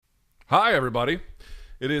Hi, everybody.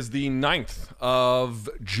 It is the 9th of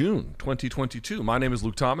June, 2022. My name is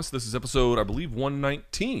Luke Thomas. This is episode, I believe,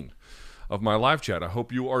 119 of my live chat. I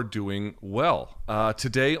hope you are doing well.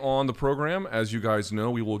 Today on the program, as you guys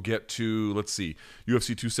know, we will get to, UFC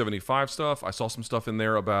 275 stuff. I saw some stuff in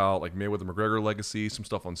there about like Mayweather-McGregor legacy, some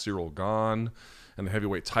stuff on Ciryl Gane and the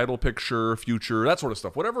heavyweight title picture, future, that sort of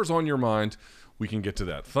stuff. Whatever's on your mind, we can get to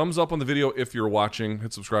that. Thumbs up on the video if you're watching.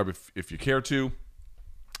 Hit subscribe if you care to.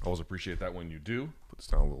 I always appreciate that when you do. Put this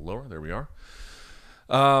down a little lower. There we are.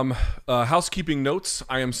 Housekeeping notes.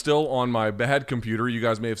 I am still on my bad computer. You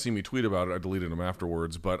guys may have seen me tweet about it. I deleted them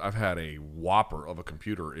afterwards, but I've had a whopper of a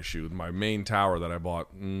computer issue. My main tower that I bought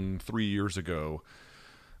 3 years ago,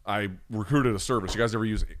 I recruited a service. You guys ever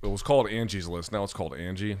use it? Was called Angie's List. Now it's called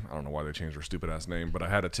Angie. I don't know why they changed their stupid ass name, but I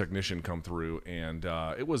had a technician come through, and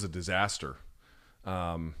it was a disaster.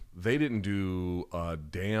 They didn't do a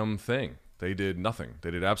damn thing. They did nothing. They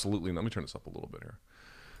did absolutely nothing. Let me turn this up a little bit here.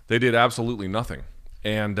 They did absolutely nothing,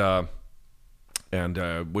 and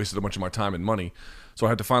wasted a bunch of my time and money. So I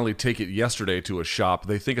had to finally take it yesterday to a shop.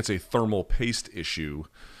 They think it's a thermal paste issue,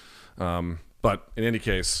 but in any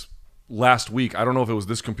case, last week, I don't know if it was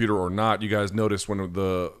this computer or not. You guys noticed when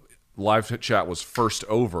the live chat was first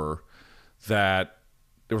over that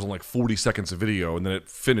there was only like 40 seconds of video, and then it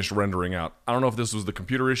finished rendering out. I don't know if this was the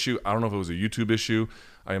computer issue. I don't know if it was a YouTube issue.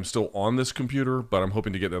 I am still on this computer, but I'm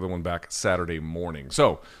hoping to get the other one back Saturday morning.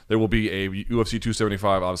 So there will be a UFC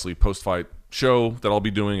 275, obviously, post-fight show that I'll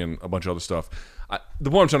be doing and a bunch of other stuff. The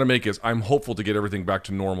point I'm trying to make is I'm hopeful to get everything back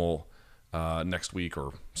to normal next week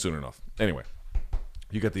or soon enough. Anyway,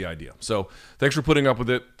 you get the idea. So thanks for putting up with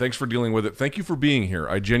it. Thanks for dealing with it. Thank you for being here.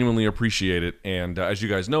 I genuinely appreciate it. And as you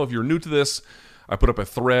guys know, if you're new to this, I put up a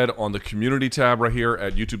thread on the community tab right here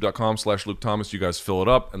at youtube.com/Luke Thomas. You guys fill it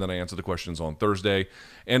up, and then I answer the questions on Thursday.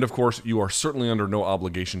 And, of course, you are certainly under no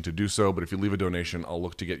obligation to do so, but if you leave a donation, I'll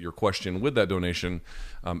look to get your question with that donation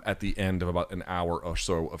at the end of about an hour or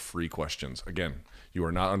so of free questions. Again, you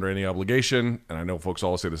are not under any obligation, and I know folks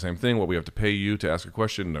always say the same thing. Well, we have to pay you to ask a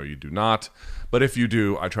question. No, you do not. But if you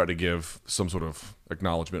do, I try to give some sort of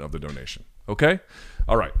acknowledgement of the donation. Okay?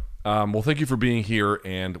 All right. Well, thank you for being here,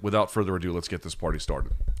 and without further ado, let's get this party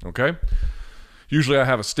started, okay? Usually I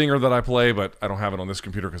have a stinger that I play, but I don't have it on this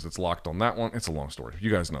computer because it's locked on that one. It's a long story.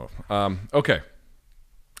 You guys know. Okay,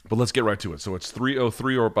 but let's get right to it. So it's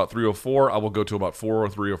 3:03 or about 3:04. I will go to about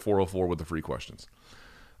 4:03 or 4:04 with the free questions.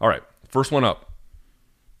 All right, first one up.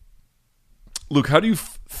 Luke, how do you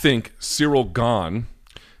think Ciryl Gane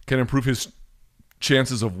can improve his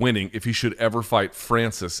chances of winning if he should ever fight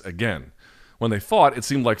Francis again? When they fought, it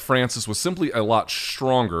seemed like Francis was simply a lot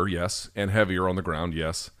stronger, yes, and heavier on the ground,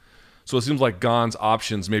 yes. So it seems like Gane's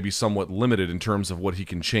options may be somewhat limited in terms of what he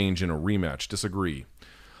can change in a rematch. Disagree.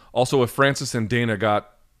 Also, if Francis and Dana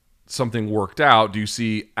got something worked out, do you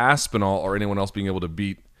see Aspinall or anyone else being able to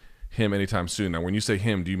beat him anytime soon? Now, when you say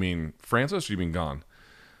him, do you mean Francis or do you mean Gane?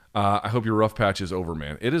 I hope your rough patch is over,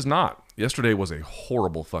 man. It is not. Yesterday was a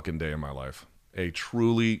horrible fucking day in my life. A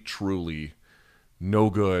truly, truly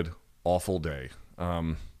no good, awful day.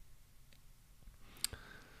 When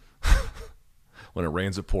it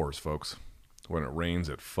rains, it pours, folks. When it rains,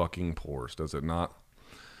 it fucking pours, does it not?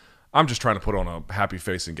 I'm just trying to put on a happy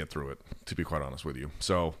face and get through it, to be quite honest with you.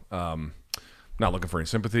 So, not looking for any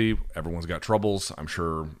sympathy. Everyone's got troubles. I'm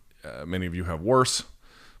sure many of you have worse,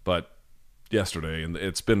 but yesterday, and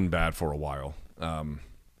it's been bad for a while.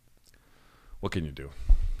 What can you do?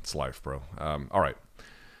 It's life, bro. All right.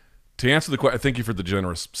 To answer the question, thank you for the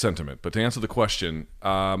generous sentiment, but to answer the question,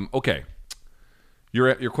 okay.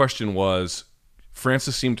 Your question was,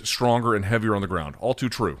 Francis seemed stronger and heavier on the ground. All too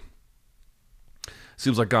true.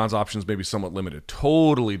 Seems like Gane's options may be somewhat limited.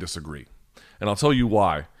 Totally disagree. And I'll tell you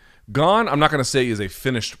why. Gane, I'm not going to say is a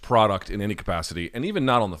finished product in any capacity, and even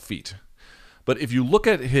not on the feet. But if you look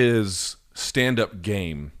at his stand-up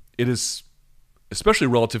game, it is, especially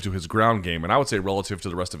relative to his ground game, and I would say relative to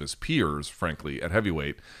the rest of his peers, frankly, at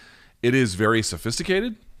heavyweight, it is very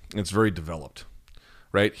sophisticated. It's very developed,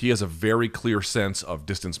 right? He has a very clear sense of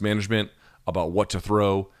distance management, about what to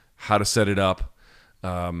throw, how to set it up,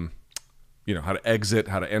 how to exit,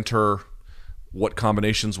 how to enter, what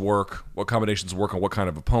combinations work on what kind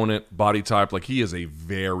of opponent, body type. Like, he is a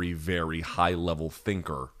very, very high-level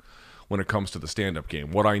thinker when it comes to the stand-up game.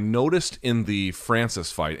 What I noticed in the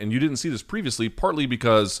Francis fight, and you didn't see this previously, partly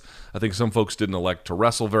because I think some folks didn't elect to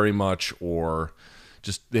wrestle very much, or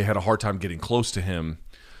just they had a hard time getting close to him,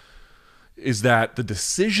 is that the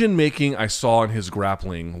decision-making I saw in his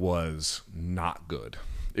grappling was not good.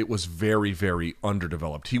 It was very, very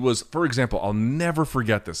underdeveloped. He was, for example, I'll never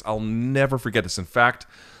forget this. In fact,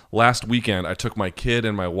 last weekend, I took my kid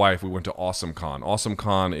and my wife. We went to Awesome Con. Awesome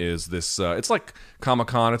Con is this, it's like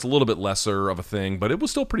Comic-Con. It's a little bit lesser of a thing, but it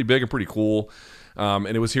was still pretty big and pretty cool. And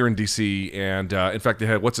it was here in D.C. And in fact, they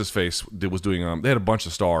had what's-his-face was doing, they had a bunch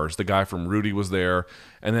of stars. The guy from Rudy was there.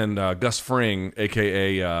 And then Gus Fring,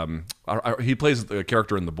 a.k.a. He plays the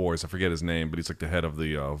character in The Boys. I forget his name, but he's like the head of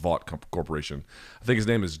the Vought Corporation. I think his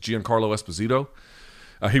name is Giancarlo Esposito.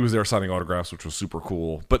 He was there signing autographs, which was super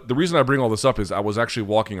cool. But the reason I bring all this up is I was actually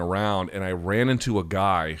walking around and I ran into a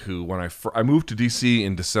guy who, when I moved to D.C.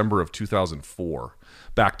 in December of 2004,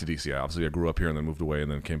 back to D.C. Obviously, I grew up here and then moved away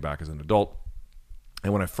and then came back as an adult.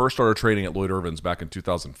 And when I first started training at Lloyd Irvin's back in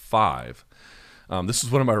 2005, this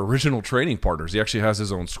is one of my original training partners. He actually has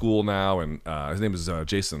his own school now, and his name is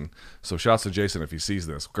Jason. So shouts to Jason if he sees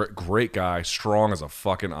this. Great guy, strong as a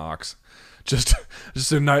fucking ox. Just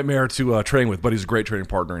a nightmare to train with, but he's a great training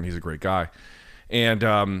partner and he's a great guy. And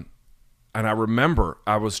I remember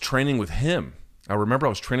I was training with him.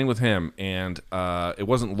 And it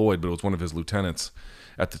wasn't Lloyd, but it was one of his lieutenants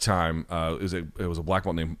at the time. It was a black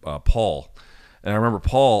belt named Paul. And I remember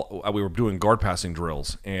Paul, we were doing guard passing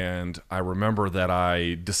drills, and I remember that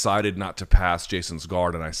I decided not to pass Jason's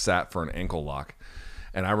guard, and I sat for an ankle lock.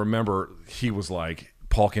 And I remember he was like,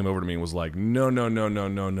 Paul came over to me and was like, no, not going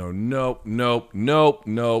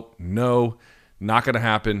to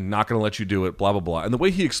happen, not going to let you do it, blah, blah, blah. And the way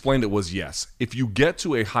he explained it was, yes, if you get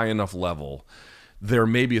to a high enough level, there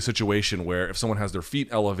may be a situation where if someone has their feet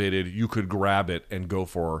elevated, you could grab it and go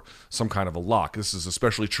for some kind of a lock. This is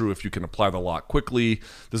especially true if you can apply the lock quickly.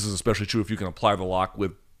 This is especially true if you can apply the lock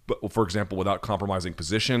with, for example, without compromising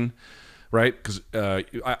position. Right, because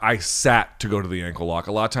I sat to go to the ankle lock.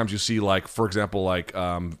 A lot of times you see, like, for example, like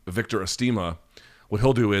Victor Estima, what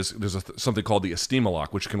he'll do is there's something called the Estima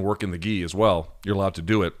lock, which can work in the gi as well. You're allowed to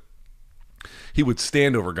do it. He would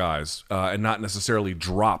stand over guys and not necessarily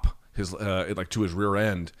drop his like to his rear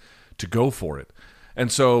end to go for it. And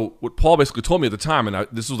so what Paul basically told me at the time, and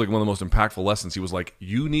this was like one of the most impactful lessons, he was like,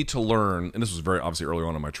 you need to learn, and this was very obviously early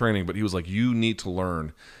on in my training, but he was like, you need to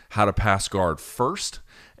learn how to pass guard first,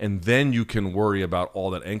 and then you can worry about all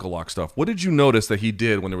that ankle lock stuff. What did you notice that he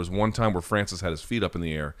did when there was one time where Francis had his feet up in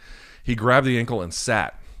the air? He grabbed the ankle and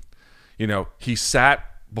sat. You know, he sat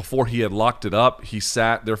before he had locked it up. He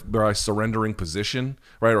sat there by surrendering position,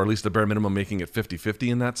 right? Or at least the bare minimum making it 50-50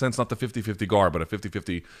 in that sense. Not the 50-50 guard, but a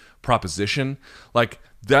 50-50 proposition. Like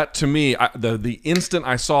that to me, the instant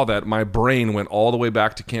I saw that, my brain went all the way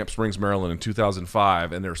back to Camp Springs, Maryland in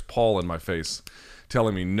 2005, and there's Paul in my face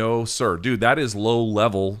telling me, no, sir. Dude, that is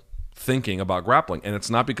low-level thinking about grappling. And it's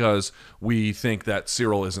not because we think that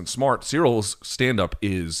Ciryl isn't smart. Cyryl's stand-up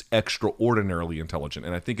is extraordinarily intelligent,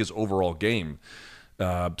 and I think his overall game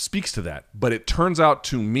speaks to that. But it turns out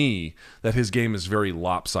to me that his game is very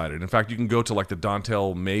lopsided. In fact, you can go to like the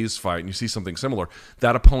Dontel Mays fight and you see something similar.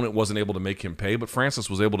 That opponent wasn't able to make him pay, but Francis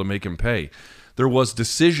was able to make him pay. There were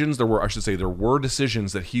decisions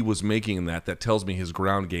that he was making in that tells me his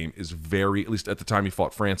ground game is very, at least at the time he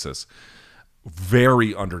fought Francis,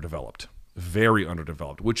 very underdeveloped. Very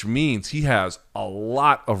underdeveloped, which means he has a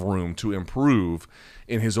lot of room to improve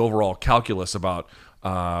in his overall calculus about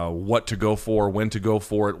what to go for, when to go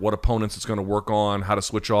for it, what opponents it's going to work on, how to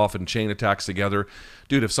switch off and chain attacks together.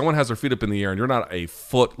 Dude, if someone has their feet up in the air and you're not a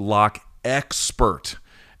foot lock expert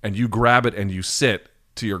and you grab it and you sit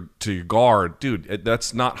to your guard, dude,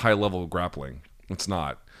 that's not high level grappling. It's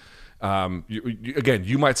not.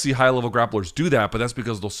 You might see high level grapplers do that, but that's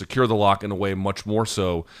because they'll secure the lock in a way much more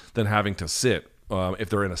so than having to sit if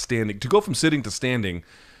they're in a standing. To go from sitting to standing,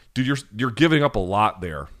 dude, you're giving up a lot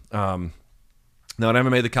there. Now in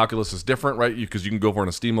MMA, the calculus is different, right? Because you can go for an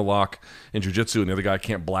Estima lock in jiu-jitsu and the other guy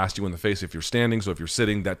can't blast you in the face if you're standing. So if you're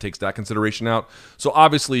sitting, that takes that consideration out. So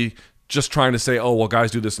obviously, just trying to say, oh, well,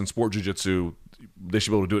 guys do this in sport jiu-jitsu, they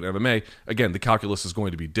should be able to do it in MMA. Again, the calculus is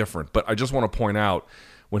going to be different. But I just want to point out,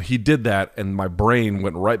 when he did that and my brain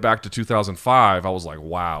went right back to 2005, I was like,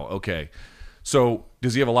 wow, okay. So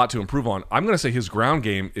does he have a lot to improve on? I'm going to say his ground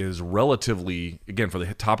game is relatively, again, for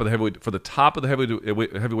the top of the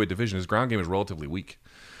heavyweight division, his ground game is relatively weak.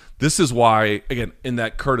 This is why, again, in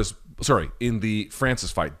the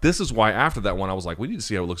Francis fight, this is why after that one, I was like, we need to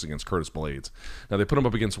see how it looks against Curtis Blades. Now they put him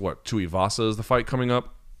up against what? Tuivasa is the fight coming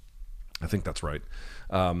up. I think that's right.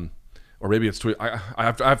 Or maybe it's I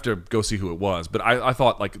have to go see who it was. But I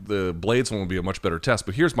thought like the Blades one would be a much better test.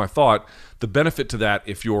 But here's my thought. The benefit to that,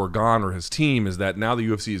 if you're Gane or his team, is that now the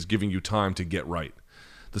UFC is giving you time to get right.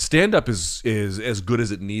 The stand-up is as good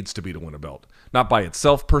as it needs to be to win a belt. Not by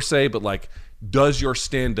itself per se, but like, does your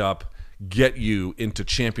stand-up get you into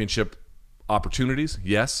championship opportunities?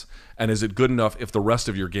 Yes. And is it good enough if the rest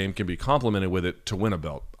of your game can be complemented with it to win a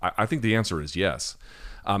belt? I think the answer is yes.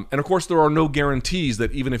 And of course, there are no guarantees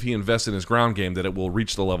that even if he invests in his ground game, that it will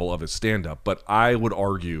reach the level of his stand-up. But I would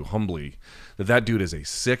argue humbly that dude is a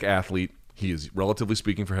sick athlete. He is, relatively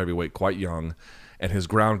speaking, for heavyweight, quite young. And his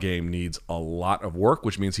ground game needs a lot of work,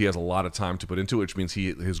 which means he has a lot of time to put into it, which means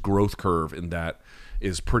his growth curve in that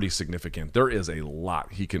is pretty significant. There is a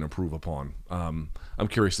lot he can improve upon. I'm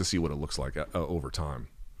curious to see what it looks like over time.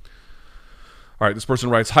 All right, this person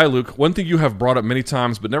writes, "Hi, Luke. One thing you have brought up many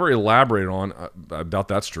times but never elaborated on, I doubt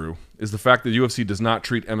that's true, is the fact that UFC does not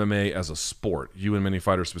treat MMA as a sport. You and many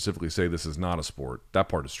fighters specifically say this is not a sport. That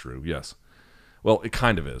part is true, yes. Well, it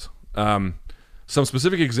kind of is. Some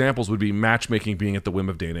specific examples would be matchmaking being at the whim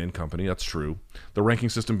of Dana and company. That's true. The ranking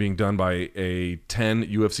system being done by a 10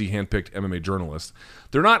 UFC handpicked MMA journalists.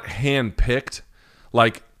 They're not handpicked,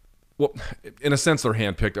 like, well, in a sense they're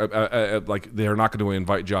handpicked. Like they're not going to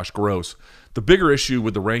invite Josh Gross. The bigger issue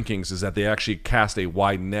with the rankings is that they actually cast a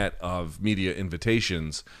wide net of media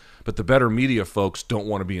invitations, but the better media folks don't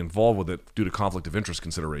want to be involved with it due to conflict of interest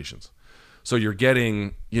considerations. So you're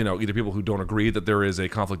getting, either people who don't agree that there is a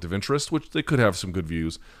conflict of interest, which they could have some good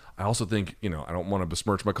views. I also think, I don't want to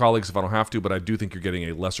besmirch my colleagues if I don't have to, but I do think you're getting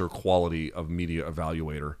a lesser quality of media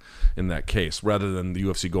evaluator in that case, rather than the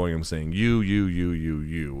UFC going and saying, you.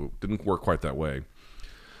 It didn't work quite that way.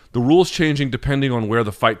 The rules changing depending on where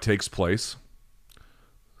the fight takes place.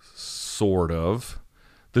 Sort of.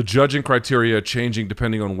 The judging criteria changing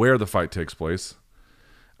depending on where the fight takes place.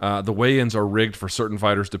 The weigh-ins are rigged for certain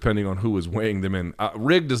fighters depending on who is weighing them in.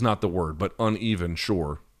 Rigged is not the word, but uneven,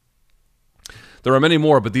 sure. There are many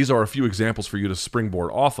more, but these are a few examples for you to springboard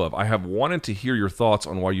off of. I have wanted to hear your thoughts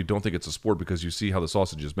on why you don't think it's a sport because you see how the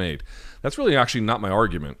sausage is made. That's really actually not my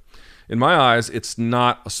argument. In my eyes, it's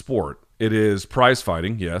not a sport. It is prize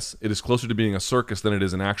fighting, yes. It is closer to being a circus than it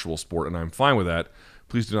is an actual sport, and I'm fine with that.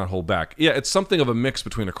 Please do not hold back. Yeah, it's something of a mix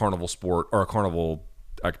between a carnival sport or a carnival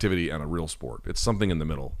activity and a real sport. It's something in the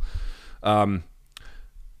middle.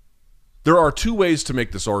 There are two ways to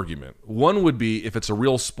make this argument. One would be if it's a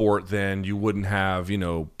real sport, then you wouldn't have,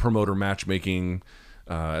 promoter matchmaking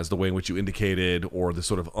as the way in which you indicated, or the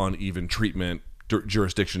sort of uneven treatment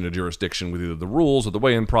jurisdiction to jurisdiction with either the rules or the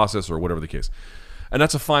weigh-in process or whatever the case. And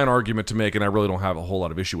that's a fine argument to make, and I really don't have a whole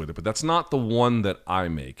lot of issue with it. But that's not the one that I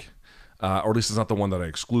make, or at least it's not the one that I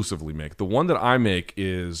exclusively make. The one that I make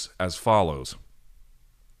is as follows.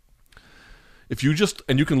 If you just,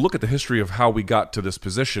 and you can look at the history of how we got to this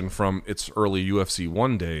position from its early UFC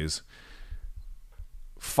 1 days,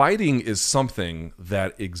 fighting is something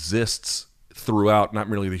that exists throughout not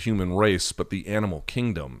merely the human race, but the animal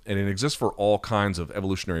kingdom. And it exists for all kinds of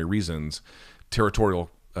evolutionary reasons: territorial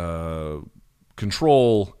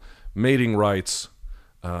control, mating rights,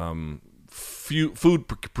 food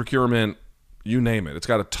procurement, you name it. It's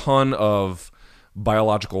got a ton of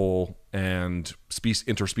biological and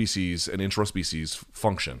interspecies and intraspecies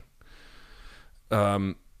function.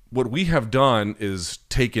 What we have done is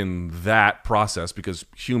taken that process, because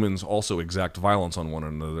humans also exact violence on one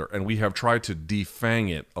another, and we have tried to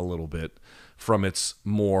defang it a little bit from its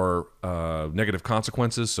more negative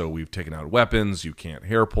consequences. So we've taken out weapons, you can't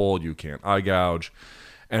hair pull, you can't eye gouge,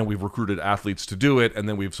 and we've recruited athletes to do it, and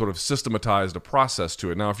then we've sort of systematized a process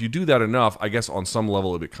to it. Now, if you do that enough, I guess on some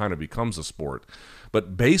level it kind of becomes a sport.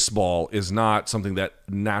 But baseball is not something that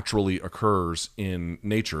naturally occurs in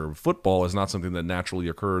nature. Football is not something that naturally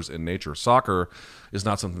occurs in nature. Soccer is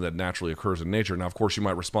not something that naturally occurs in nature. Now, of course, you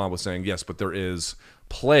might respond with saying, yes, but there is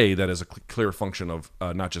play that is a clear function of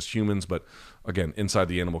not just humans, but, again, inside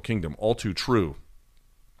the animal kingdom. All too true.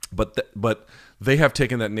 But they have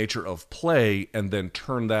taken that nature of play and then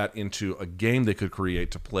turned that into a game they could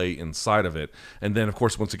create to play inside of it. And then, of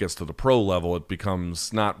course, once it gets to the pro level, it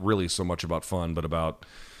becomes not really so much about fun, but about,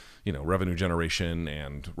 revenue generation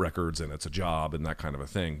and records, and it's a job and that kind of a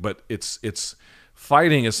thing. But it's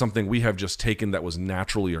fighting is something we have just taken that was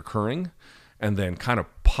naturally occurring and then kind of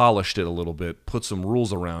polished it a little bit, put some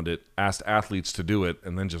rules around it, asked athletes to do it,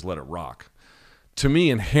 and then just let it rock. To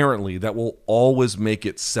me, inherently, that will always make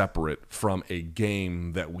it separate from a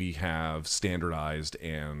game that we have standardized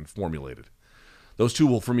and formulated. Those two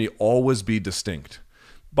will, for me, always be distinct.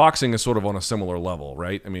 Boxing is sort of on a similar level,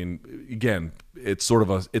 right? I mean, again, it's sort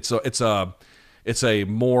of it's an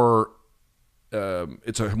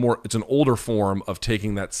older form of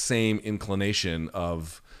taking that same inclination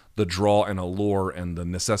of the draw and allure and the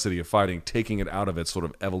necessity of fighting, taking it out of its sort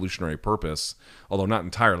of evolutionary purpose, although not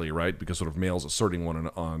entirely, right? Because sort of males asserting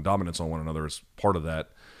on dominance on one another is part of that.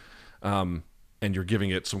 And you're giving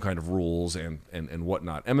it some kind of rules and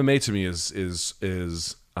whatnot. MMA to me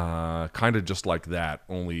is kind of just like that,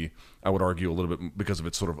 only I would argue a little bit because of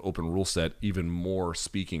its sort of open rule set, even more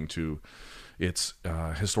speaking to its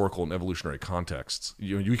historical and evolutionary contexts.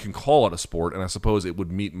 You can call it a sport, and I suppose it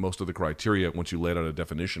would meet most of the criteria once you laid out a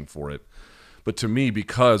definition for it. But to me,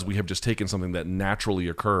 because we have just taken something that naturally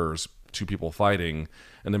occurs, two people fighting,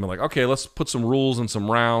 and then we're like, okay, let's put some rules and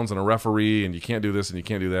some rounds and a referee, and you can't do this and you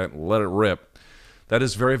can't do that, and let it rip. That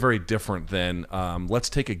is very, very different than let's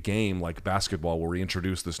take a game like basketball where we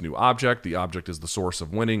introduce this new object. The object is the source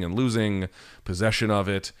of winning and losing, possession of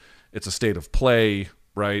it. It's a state of play,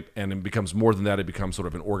 right? And it becomes more than that. It becomes sort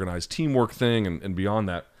of an organized teamwork thing and beyond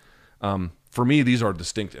that. For me, these are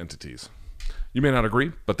distinct entities. You may not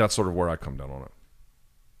agree, but that's sort of where I come down on it.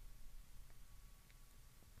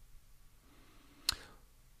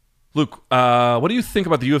 Luke, what do you think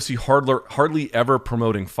about the UFC hardly ever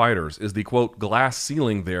promoting fighters? Is the, quote, glass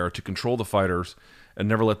ceiling there to control the fighters and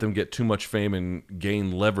never let them get too much fame and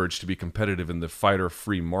gain leverage to be competitive in the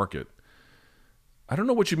fighter-free market? I don't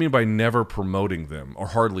know what you mean by never promoting them or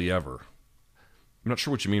hardly ever. I'm not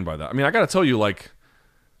sure what you mean by that. I mean, I got to tell you, like,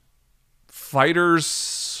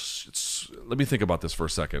 fighters... let me think about this for a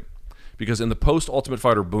second. Because in the post-Ultimate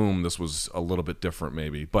Fighter boom, this was a little bit different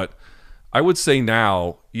maybe. But I would say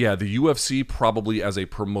now, yeah, the UFC probably as a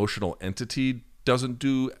promotional entity doesn't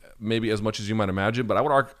do maybe as much as you might imagine, but I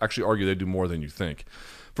would actually argue they do more than you think.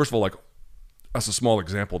 First of all, like, that's a small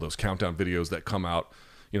example, those countdown videos that come out,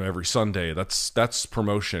 every Sunday. That's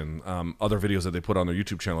promotion. Other videos that they put on their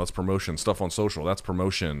YouTube channel, that's promotion. Stuff on social, that's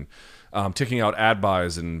promotion. Ticking out ad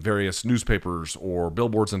buys in various newspapers or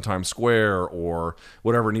billboards in Times Square or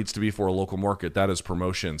whatever it needs to be for a local market, that is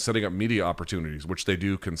promotion. Setting up media opportunities, which they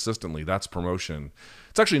do consistently, that's promotion.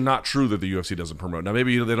 It's actually not true that the UFC doesn't promote. Now,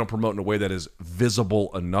 maybe they don't promote in a way that is visible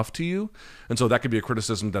enough to you, and so that could be a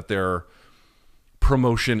criticism that their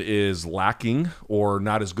promotion is lacking or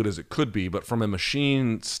not as good as it could be. But from a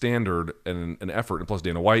machine standard and an effort, and plus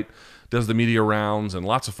Dana White does the media rounds and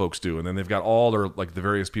lots of folks do, and then they've got all their, like, the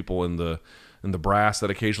various people in the brass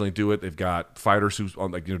that occasionally do it. They've got fighters who's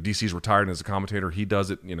on, like, DC's retired as a commentator, he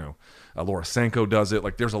does it. Laura Sanko does it.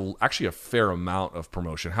 Like, there's actually a fair amount of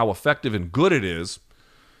promotion. How effective and good it is,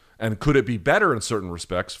 and could it be better in certain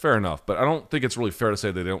respects? Fair enough, but I don't think it's really fair to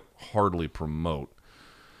say they don't hardly promote.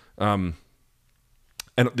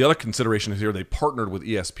 And the other consideration is here, they partnered with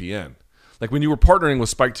ESPN. Like, when you were partnering with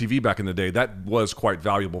Spike TV back in the day, that was quite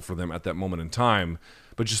valuable for them at that moment in time.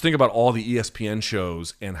 But just think about all the ESPN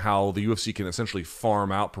shows and how the UFC can essentially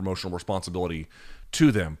farm out promotional responsibility to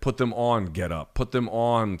them. Put them on Get Up. Put them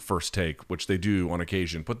on First Take, which they do on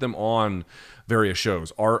occasion. Put them on various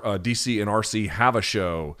shows. DC and RC have a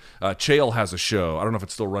show. Chael has a show. I don't know if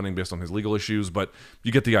it's still running based on his legal issues, but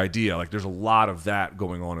you get the idea. Like, there's a lot of that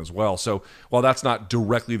going on as well. So while that's not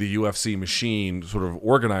directly the UFC machine sort of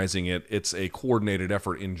organizing it, it's a coordinated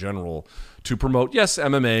effort in general to promote, yes,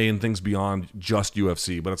 MMA and things beyond just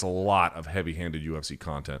UFC, but it's a lot of heavy-handed UFC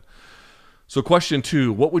content. So question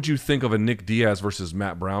 2, what would you think of a Nick Diaz versus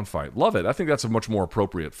Matt Brown fight? Love it. I think that's a much more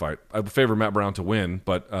appropriate fight. I would favor Matt Brown to win,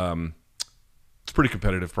 but it's pretty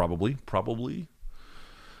competitive probably.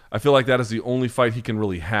 I feel like that is the only fight he can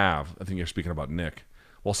really have. I think you're speaking about Nick.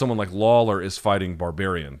 While someone like Lawler is fighting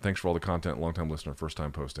Barbarian. Thanks for all the content, long-time listener,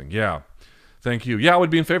 first-time posting. Yeah, thank you. Yeah, I would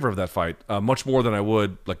be in favor of that fight, much more than I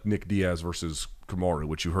would like Nick Diaz versus Kamaru,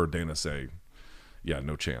 which you heard Dana say, yeah,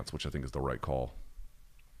 no chance, which I think is the right call.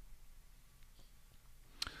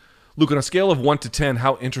 Luke, on a scale of 1 to 10,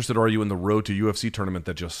 how interested are you in the Road to UFC tournament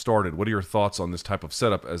that just started? What are your thoughts on this type of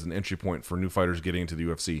setup as an entry point for new fighters getting into the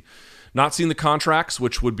UFC? Not seen the contracts,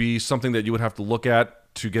 which would be something that you would have to look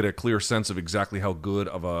at to get a clear sense of exactly how good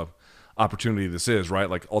of a opportunity this is, right?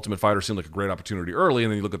 Like, Ultimate Fighter seemed like a great opportunity early,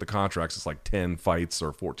 and then you look at the contracts, it's like 10 fights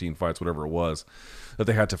or 14 fights, whatever it was, that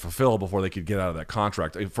they had to fulfill before they could get out of that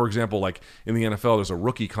contract. For example, like in the NFL, there's a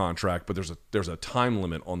rookie contract, but there's a time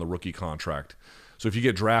limit on the rookie contract. So if you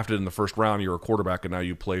get drafted in the first round, you're a quarterback, and now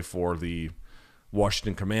you play for the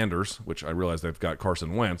Washington Commanders, which I realize they've got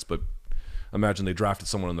Carson Wentz, but imagine they drafted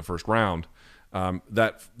someone in the first round.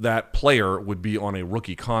 That player would be on a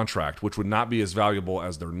rookie contract, which would not be as valuable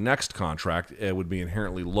as their next contract. It would be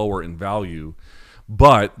inherently lower in value,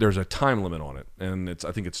 but there's a time limit on it, and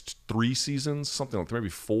I think it's 3 seasons, something like maybe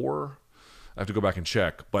 4. I have to go back and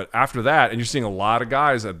check. But after that, and you're seeing a lot of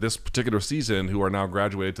guys at this particular season who are now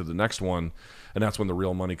graduated to the next one, and that's when the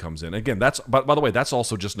real money comes in. Again, that's by the way, that's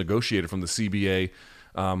also just negotiated from the CBA,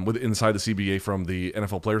 inside the CBA from the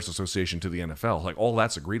NFL Players Association to the NFL. Like, all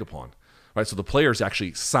that's agreed upon, right? So the players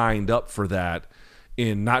actually signed up for that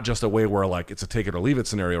in not just a way where like it's a take it or leave it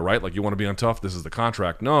scenario, right? Like you want to be on tough, this is the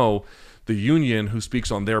contract. No, the union who speaks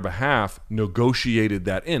on their behalf negotiated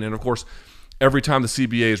that in. And of course, every time the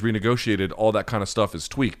CBA is renegotiated, all that kind of stuff is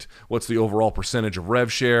tweaked. What's the overall percentage of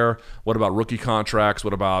rev share? What about rookie contracts?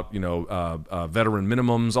 What about, veteran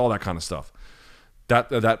minimums? All that kind of stuff.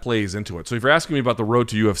 That plays into it. So if you're asking me about the road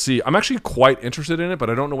to UFC, I'm actually quite interested in it, but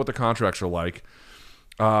I don't know what the contracts are like.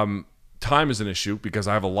 Time is an issue because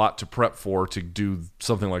I have a lot to prep for to do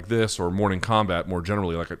something like this or morning combat more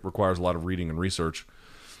generally. Like it requires a lot of reading and research.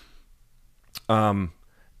 And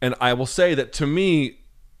I will say that to me,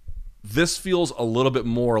 this feels a little bit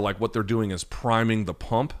more like what they're doing is priming the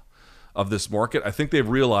pump of this market. I think they've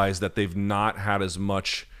realized that they've not had as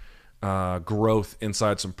much growth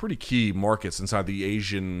inside some pretty key markets inside the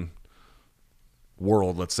Asian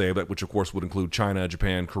world, let's say, which of course would include China,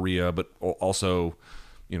 Japan, Korea, but also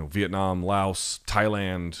Vietnam, Laos,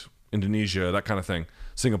 Thailand, Indonesia, that kind of thing,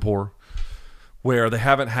 Singapore, where they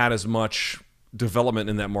haven't had as much development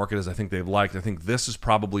in that market as I think they've liked. I think this is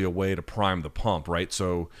probably a way to prime the pump, right?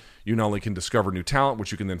 So you not only can discover new talent,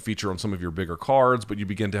 which you can then feature on some of your bigger cards, but you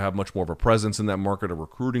begin to have much more of a presence in that market, a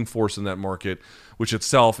recruiting force in that market, which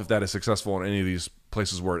itself, if that is successful in any of these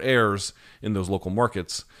places where it airs in those local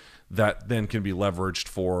markets, that then can be leveraged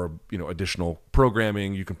for additional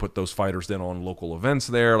programming. You can put those fighters then on local events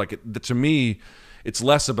there. To me, it's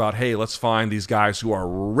less about, hey, let's find these guys who are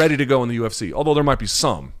ready to go in the UFC, although there might be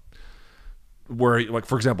some. Where, like,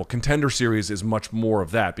 for example, Contender Series is much more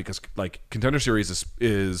of that because, like, Contender Series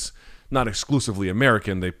is not exclusively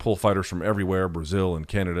American. They pull fighters from everywhere, Brazil and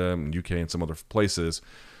Canada and UK and some other places.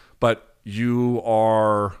 But you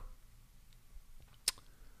are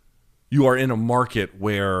in a market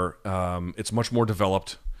where it's much more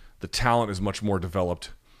developed. The talent is much more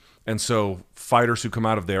developed. And so fighters who come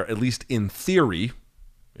out of there, at least in theory,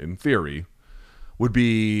 would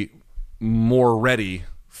be more ready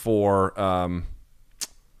for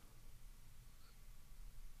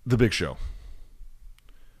the big show.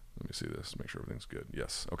 Let me see this, make sure everything's good.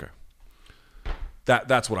 Yes, okay.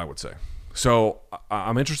 That's what I would say. So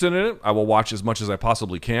I'm interested in it. I will watch as much as I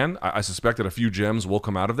possibly can. I suspect that a few gems will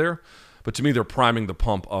come out of there. But to me, they're priming the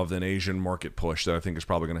pump of an Asian market push that I think is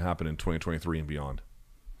probably going to happen in 2023 and beyond.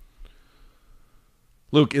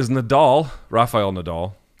 Luke, is Rafael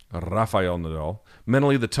Nadal,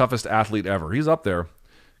 mentally the toughest athlete ever? He's up there.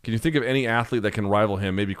 Can you think of any athlete that can rival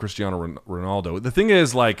him? Maybe Cristiano Ronaldo. The thing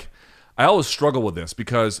is, like, I always struggle with this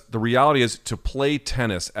because the reality is to play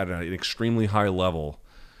tennis at an extremely high level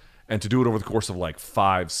and to do it over the course of like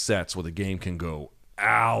 5 sets where the game can go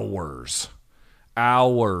hours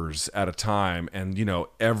at a time. And,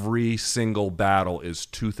 every single battle is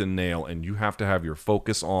tooth and nail and you have to have your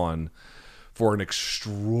focus on for an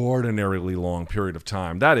extraordinarily long period of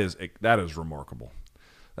time. That is remarkable.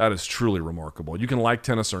 That is truly remarkable. You can like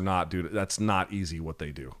tennis or not, dude. That's not easy what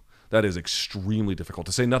they do. That is extremely difficult,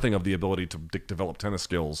 to say nothing of the ability to develop tennis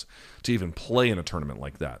skills to even play in a tournament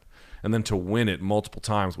like that. And then to win it multiple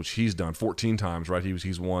times, which he's done 14 times, right?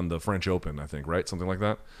 He's won the French Open, I think, right? Something like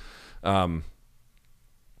that.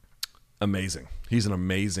 Amazing. He's an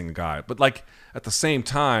amazing guy. But like at the same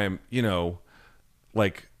time,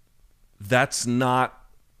 that's not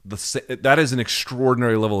that is an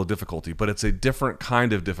extraordinary level of difficulty, but it's a different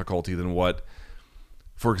kind of difficulty than what,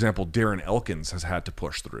 for example, Darren Elkins has had to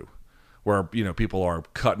push through, where people are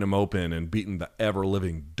cutting him open and beating the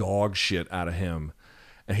ever-living dog shit out of him,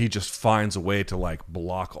 and he just finds a way to like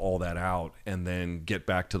block all that out and then get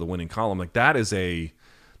back to the winning column. Like that's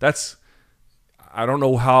I don't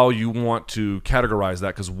know how you want to categorize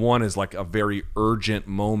that, because one is like a very urgent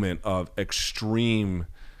moment of extreme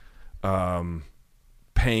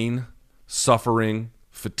pain, suffering,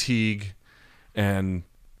 fatigue, and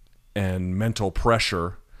mental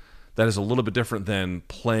pressure that is a little bit different than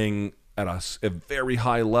playing at a very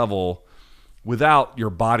high level without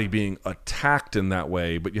your body being attacked in that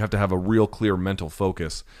way, but you have to have a real clear mental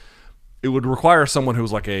focus. It would require someone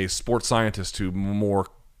who's like a sports scientist to more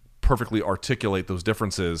perfectly articulate those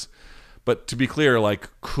differences. But to be clear, like,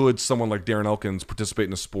 could someone like Darren Elkins participate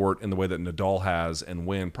in a sport in the way that Nadal has and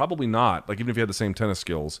win? Probably not. Like, even if he had the same tennis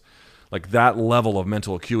skills, like that level of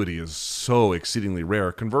mental acuity is so exceedingly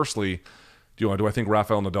rare. Conversely, do I think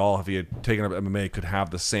Rafael Nadal, if he had taken up MMA, could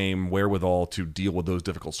have the same wherewithal to deal with those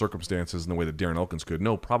difficult circumstances in the way that Darren Elkins could?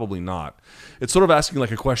 No, probably not. It's sort of asking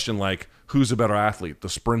like a question like, who's a better athlete, the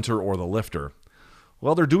sprinter or the lifter?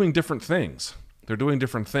 Well, they're doing different things. They're doing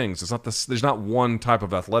different things. There's not one type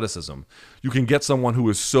of athleticism. You can get someone who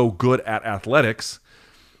is so good at athletics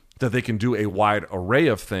that they can do a wide array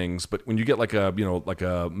of things. But when you get like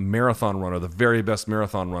a marathon runner, the very best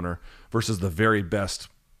marathon runner versus the very best,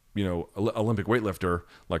 Olympic weightlifter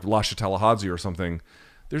like Lasha Talahadze or something,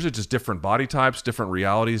 there's just different body types, different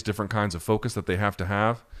realities, different kinds of focus that they have to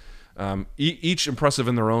have. Each impressive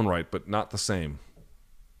in their own right, but not the same.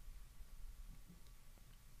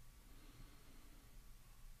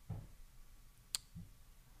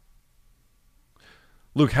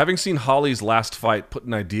 Luke, having seen Holly's last fight put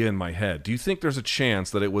an idea in my head. Do you think there's a chance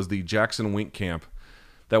that it was the Jackson Wink camp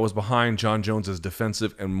that was behind Jon Jones's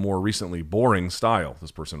defensive and more recently boring style,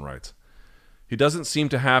 this person writes? He doesn't seem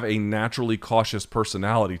to have a naturally cautious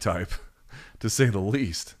personality type, to say the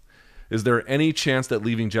least. Is there any chance that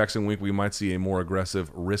leaving Jackson Wink we might see a more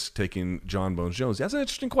aggressive, risk-taking Jon Bones Jones? That's an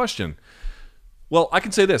interesting question. Well, I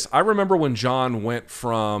can say this. I remember when Jon went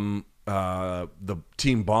from the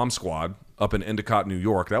Team Bomb Squad up in Endicott, New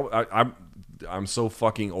York. I'm so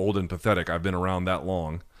fucking old and pathetic. I've been around that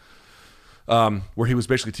long. Where he was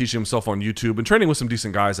basically teaching himself on YouTube and training with some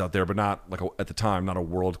decent guys out there, but not like at the time, not a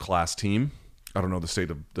world-class team. I don't know the state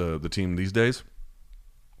of the team these days.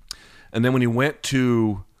 And then when he went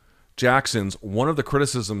to Jackson's, one of the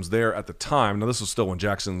criticisms there at the time, now this was still when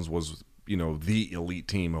Jackson's was, the elite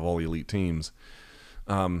team of all the elite teams,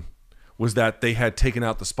 was that they had taken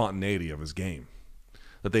out the spontaneity of his game.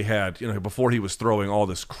 That they had, before he was throwing all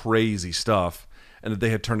this crazy stuff, and that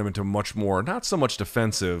they had turned him into much more, not so much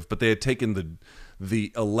defensive, but they had taken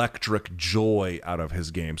the electric joy out of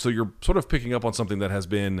his game. So you're sort of picking up on something that has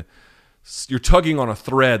been, you're tugging on a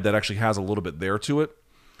thread that actually has a little bit there to it.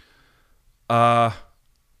 I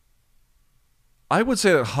would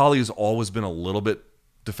say that Holly's always been a little bit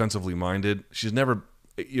defensively minded. She's never,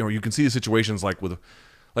 you can see the situations like with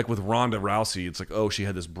Ronda Rousey. It's like, oh, she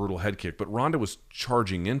had this brutal head kick, but Ronda was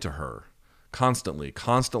charging into her constantly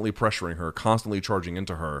pressuring her, constantly charging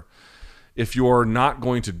into her. If you're not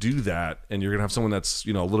going to do that and you're going to have someone that's,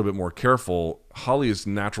 a little bit more careful, Holly's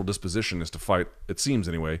natural disposition is to fight, it seems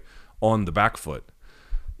anyway, on the back foot.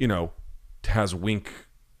 Has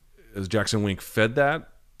Jackson Wink fed that?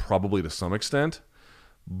 Probably to some extent.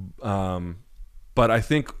 But I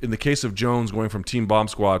think in the case of Jones going from Team Bomb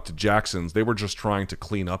Squad to Jackson's, they were just trying to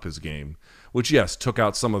clean up his game, which, yes, took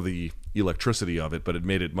out some of the electricity of it, but it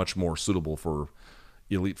made it much more suitable for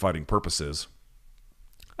elite fighting purposes.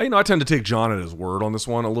 I tend to take Jon at his word on this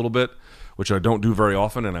one a little bit, which I don't do very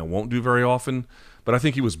often and I won't do very often. But I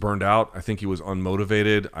think he was burned out. I think he was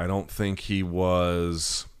unmotivated. I don't think he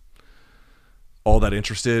was all that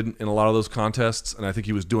interested in a lot of those contests, and I think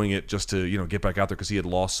he was doing it just to get back out there because he had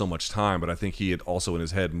lost so much time, but I think he had also in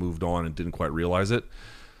his head moved on and didn't quite realize it.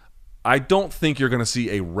 I don't think you're going to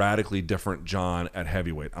see a radically different Jon at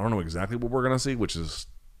heavyweight. I don't know exactly what we're going to see, which is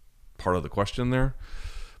part of the question there.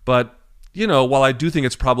 But, while I do think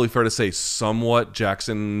it's probably fair to say somewhat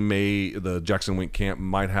the Jackson Wink camp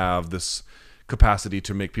might have this capacity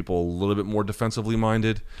to make people a little bit more defensively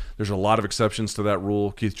minded. There's a lot of exceptions to that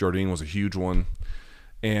rule. Keith Jardine was a huge one.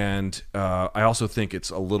 And I also think it's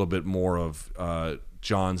a little bit more of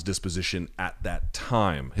Jon's disposition at that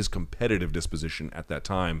time, his competitive disposition at that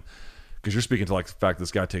time. Because you're speaking to the fact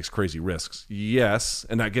this guy takes crazy risks. Yes,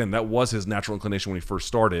 and again, that was his natural inclination when he first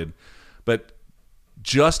started. But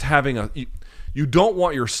just having you don't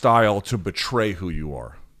want your style to betray who you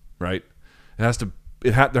are, right? There has to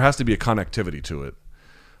be a connectivity to it.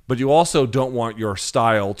 But you also don't want your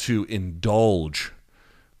style to indulge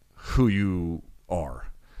who you are.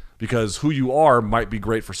 Because who you are might be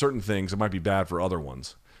great for certain things, it might be bad for other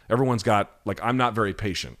ones. Everyone's got, I'm not very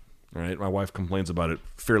patient, right? My wife complains about it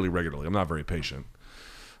fairly regularly. I'm not very patient.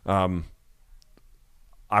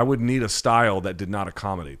 I would need a style that did not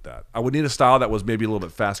accommodate that. I would need a style that was maybe a little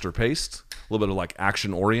bit faster paced, a little bit of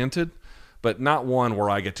action oriented, but not one where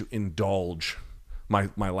I get to indulge my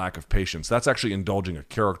lack of patience. That's actually indulging a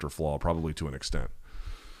character flaw, probably to an extent.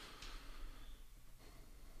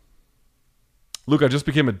 Luke, I just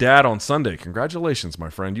became a dad on Sunday. Congratulations, my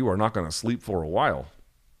friend. You are not going to sleep for a while.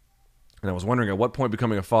 And I was wondering at what point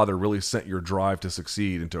becoming a father really sent your drive to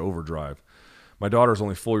succeed into overdrive. My daughter is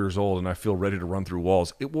only 4 years old, and I feel ready to run through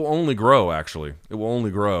walls. It will only grow, actually. It will only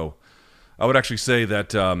grow. I would actually say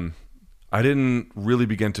that I didn't really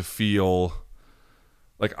begin to feel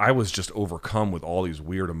like I was just overcome with all these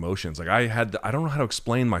weird emotions. I don't know how to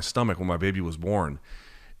explain my stomach when my baby was born.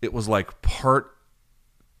 It was part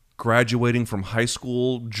graduating from high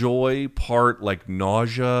school joy, part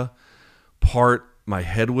nausea, part my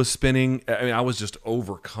head was spinning. I mean, I was just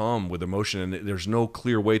overcome with emotion, and there's no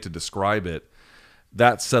clear way to describe it.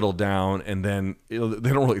 That settled down, and then they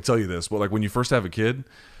don't really tell you this, but when you first have a kid,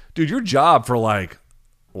 dude, your job for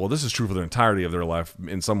well, this is true for the entirety of their life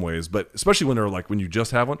in some ways, but especially when they're like, when you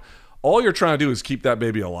just have one, all you're trying to do is keep that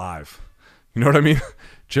baby alive. You know what I mean?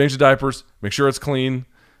 Change the diapers, make sure it's clean,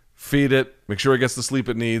 feed it, make sure it gets the sleep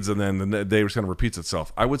it needs, and then the day just kind of repeats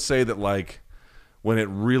itself. I would say that, like, when it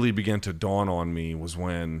really began to dawn on me was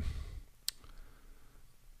when,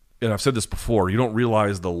 and I've said this before, you don't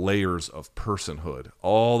realize the layers of personhood,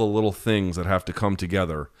 all the little things that have to come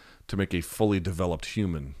together to make a fully developed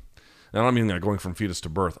human. And I don't mean like going from fetus to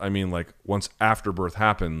birth. I mean like once after birth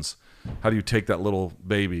happens, how do you take that little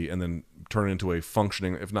baby and then turn it into a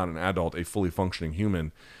functioning, if not an adult, a fully functioning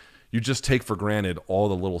human? You just take for granted all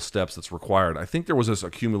the little steps that's required. I think there was this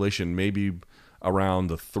accumulation maybe around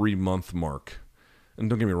the 3-month mark. And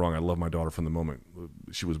don't get me wrong, I love my daughter from the moment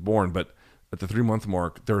she was born, but at the 3-month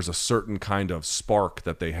mark, there's a certain kind of spark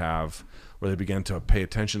that they have where they begin to pay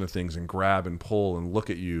attention to things and grab and pull and look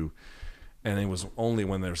at you. And it was only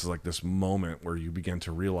when there's like this moment where you begin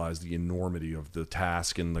to realize the enormity of the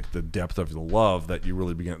task and like the depth of the love that you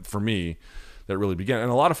really began, for me, that really began.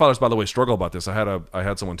 And a lot of fathers, by the way, struggle about this. I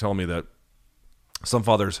had someone tell me that some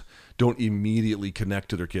fathers don't immediately connect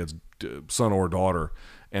to their kids, son or daughter,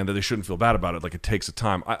 and that they shouldn't feel bad about it. Like, it takes a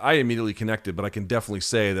time. I immediately connected, but I can definitely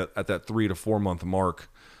say that at that 3 to 4 month mark,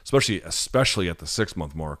 especially at the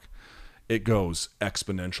 6-month mark, it goes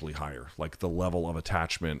exponentially higher. Like the level of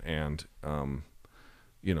attachment and,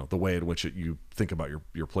 the way in which you think about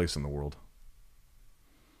your place in the world.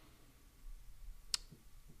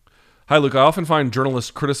 Hi, Luke. I often find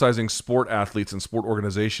journalists criticizing sport athletes and sport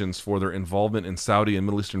organizations for their involvement in Saudi and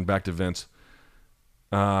Middle Eastern-backed events.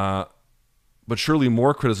 But surely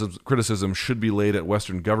more criticism should be laid at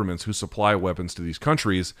Western governments who supply weapons to these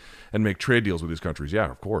countries and make trade deals with these countries. Yeah,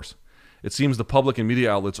 of course. It seems the public and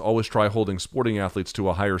media outlets always try holding sporting athletes to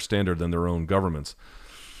a higher standard than their own governments.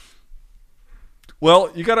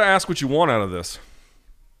 Well, you got to ask what you want out of this.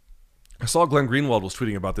 I saw Glenn Greenwald was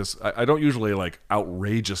tweeting about this. I don't usually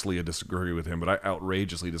outrageously disagree with him, but I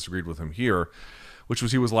outrageously disagreed with him here, which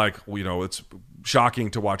was he was like, it's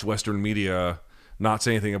shocking to watch Western media not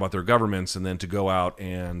say anything about their governments and then to go out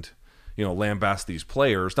and lambast these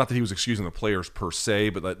players. Not that he was excusing the players per se,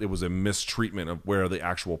 but that it was a mistreatment of where the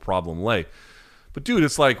actual problem lay. But dude,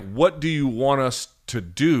 it's like, what do you want us to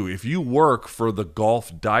do? If you work for the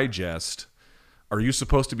Golf Digest, are you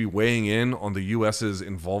supposed to be weighing in on the U.S.'s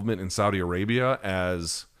involvement in Saudi Arabia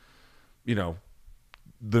as,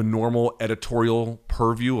 the normal editorial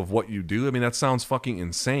purview of what you do? I mean, that sounds fucking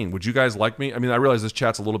insane. Would you guys like me? I mean, I realize this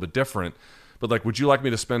chat's a little bit different, but like, would you like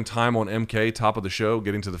me to spend time on MK, top of the show,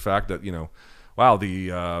 getting to the fact that, wow,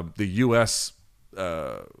 the U.S.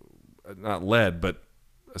 Not led, but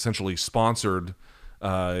essentially sponsored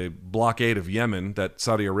blockade of Yemen that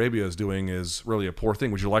Saudi Arabia is doing is really a poor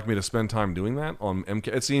thing. Would you like me to spend time doing that on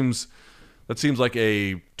MK? That seems like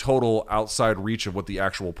a total outside reach of what the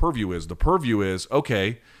actual purview is. The purview is,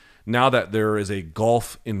 okay, now that there is a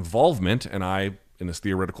golf involvement, and I, in this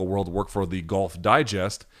theoretical world, work for the Golf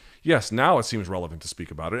Digest, yes, now it seems relevant to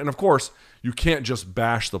speak about it. And of course, you can't just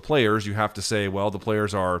bash the players. You have to say, well, the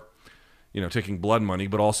players are, taking blood money,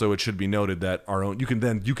 but also it should be noted that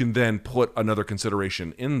you can then put another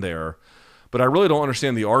consideration in there. But I really don't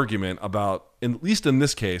understand the argument about, at least in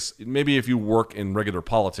this case, maybe if you work in regular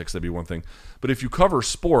politics, that'd be one thing. But if you cover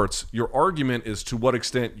sports, your argument is to what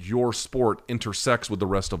extent your sport intersects with the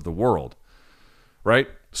rest of the world, right?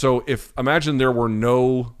 So imagine there were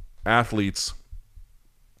no athletes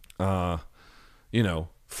from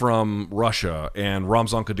Russia, and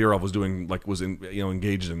Ramzan Kadyrov was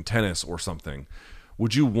engaged in tennis or something.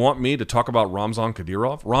 Would you want me to talk about Ramzan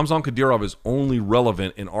Kadyrov? Ramzan Kadyrov is only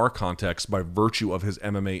relevant in our context by virtue of his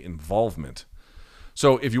MMA involvement.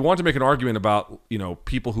 So if you want to make an argument about,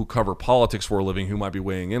 people who cover politics for a living who might be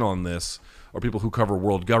weighing in on this, or people who cover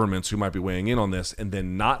world governments who might be weighing in on this and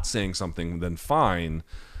then not saying something, then fine.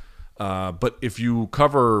 But if you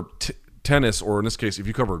cover tennis, or in this case, if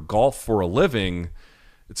you cover golf for a living,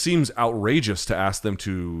 it seems outrageous to ask them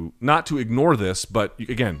to not to ignore this, but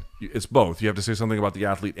again, it's both. You have to say something about the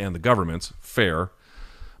athlete and the governments, fair.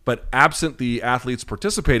 But absent the athletes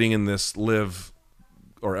participating in this live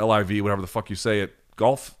or LIV, whatever the fuck you say it,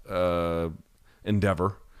 golf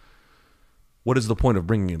endeavor, what is the point of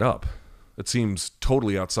bringing it up? It seems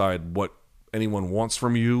totally outside what anyone wants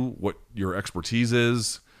from you, what your expertise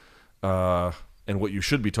is, and what you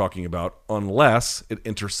should be talking about, unless it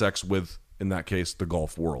intersects with, in that case, the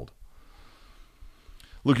golf world.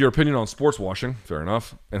 Luke, your opinion on sports washing, fair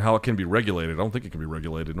enough, and how it can be regulated. I don't think it can be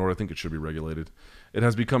regulated, nor do I think it should be regulated. It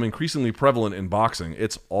has become increasingly prevalent in boxing.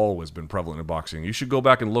 It's always been prevalent in boxing. You should go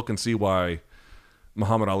back and look and see why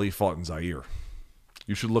Muhammad Ali fought in Zaire.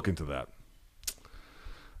 You should look into that.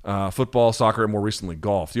 football, soccer, and more recently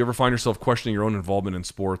golf. Do you ever find yourself questioning your own involvement in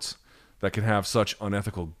sports that can have such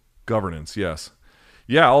unethical governance? Yes.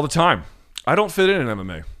 Yeah, all the time. I don't fit in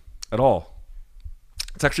MMA at all.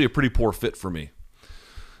 It's actually a pretty poor fit for me.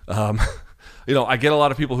 I get a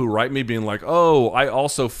lot of people who write me being like, oh, I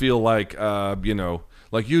also feel like,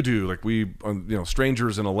 like you do, like we are,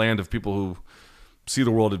 strangers in a land of people who see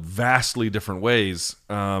the world in vastly different ways.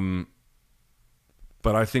 But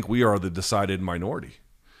I think we are the decided minority.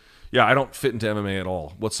 Yeah, I don't fit into MMA at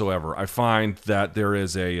all whatsoever. I find that there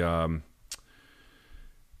is a,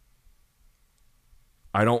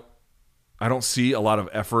 I don't see a lot of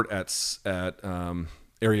effort at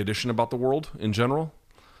erudition about the world in general.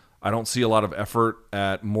 I don't see a lot of effort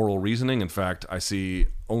at moral reasoning. In fact, I see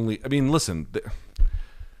listen,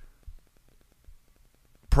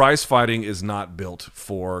 prize fighting is not built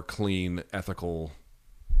for clean, ethical,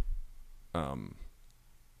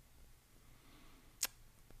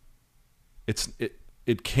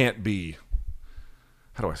 it can't be.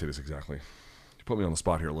 How do I say this exactly? You put me on the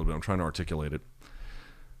spot here a little bit. I'm trying to articulate it.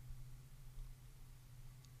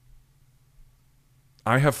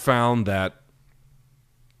 I have found that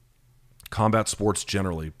combat sports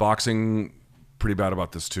generally, boxing, pretty bad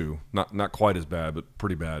about this too. Not quite as bad, but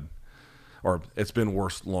pretty bad. Or it's been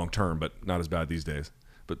worse long term, but not as bad these days.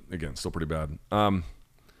 But again, still pretty bad.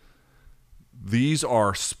 These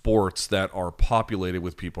are sports that are populated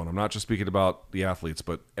with people, and I'm not just speaking about the athletes,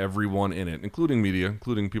 but everyone in it, including media,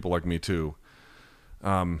 including people like me too.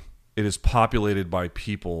 It is populated by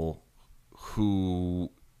people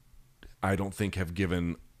who I don't think have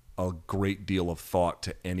given a great deal of thought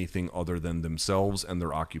to anything other than themselves and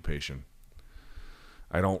their occupation.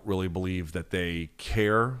 I don't really believe that they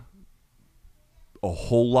care a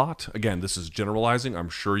whole lot. Again, this is generalizing. I'm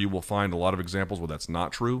sure you will find a lot of examples where that's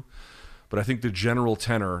not true. But I think the general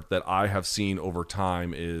tenor that I have seen over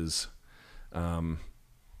time is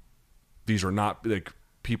these are not like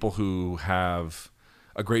people who have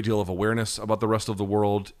a great deal of awareness about the rest of the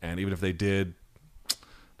world, and even if they did,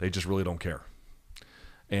 they just really don't care.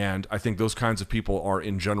 And I think those kinds of people are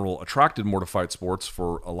in general attracted more to fight sports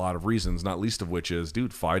for a lot of reasons, not least of which is,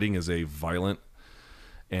 dude, fighting is a violent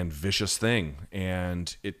and vicious thing.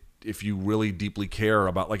 And if you really deeply care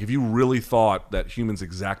about, like if you really thought that humans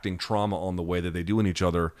exacting trauma on the way that they do in each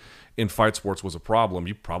other in fight sports was a problem,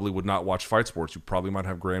 you probably would not watch fight sports. You probably might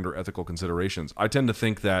have grander ethical considerations. I tend to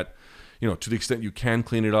think that, to the extent you can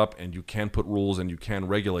clean it up and you can put rules and you can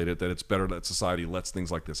regulate it, that it's better that society lets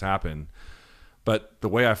things like this happen. But the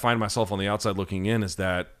way I find myself on the outside looking in is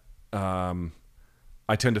that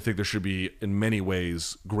I tend to think there should be, in many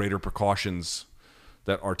ways, greater precautions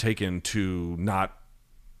that are taken to not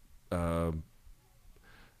to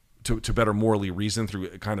better morally reason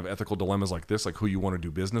through kind of ethical dilemmas like this, like who you want to do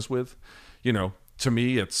business with. To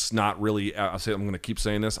me, it's not really, I'm going to keep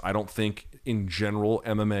saying this, I don't think in general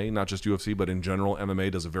MMA, not just UFC, but in general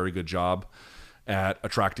MMA does a very good job at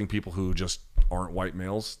attracting people who just aren't white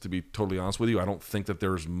males, to be totally honest with you. I don't think that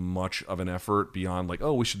there's much of an effort beyond like,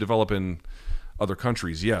 oh, we should develop in other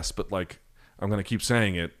countries. Yes, but like, I'm going to keep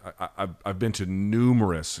saying it. I've been to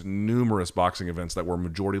numerous boxing events that were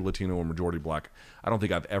majority Latino or majority black. I don't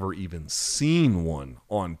think I've ever even seen one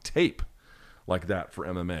on tape like that for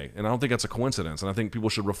MMA. And I don't think that's a coincidence. And I think people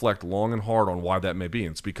should reflect long and hard on why that may be.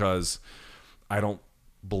 It's because I don't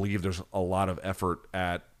believe there's a lot of effort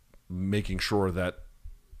at making sure that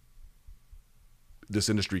this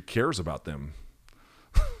industry cares about them,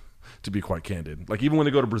 to be quite candid. Like even when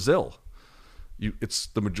they go to Brazil, it's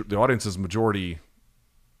the audience is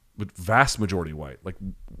vast majority white. Like,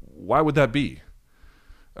 why would that be?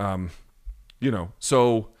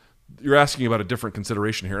 So you're asking about a different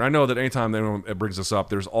consideration here. And I know that anytime anyone brings this up,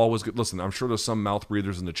 there's always good. Listen, I'm sure there's some mouth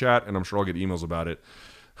breathers in the chat, and I'm sure I'll get emails about it,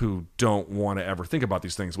 who don't want to ever think about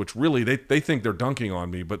these things, which really they think they're dunking on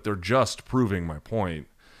me, but they're just proving my point.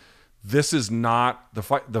 This is not the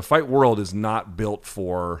fight. The fight world is not built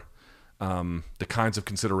for the kinds of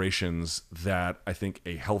considerations that I think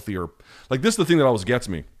a healthier, like this is the thing that always gets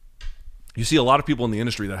me. You see a lot of people in the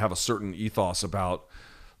industry that have a certain ethos about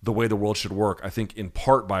the way the world should work, I think in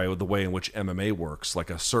part by the way in which MMA works, like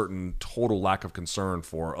a certain total lack of concern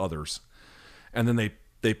for others. And then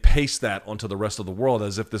they paste that onto the rest of the world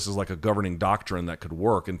as if this is like a governing doctrine that could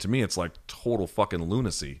work. And to me, it's like total fucking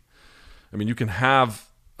lunacy. I mean, you can have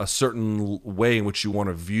a certain way in which you want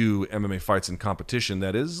to view MMA fights in competition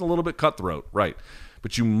that is a little bit cutthroat, right?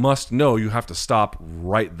 But you must know you have to stop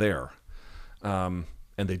right there. And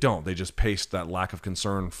they don't. They just paste that lack of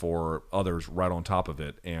concern for others right on top of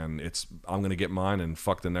it. And it's, I'm going to get mine and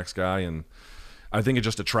fuck the next guy. And I think it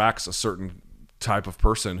just attracts a certain type of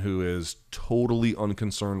person who is totally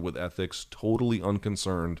unconcerned with ethics, totally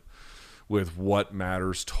unconcerned with what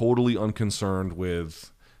matters, totally unconcerned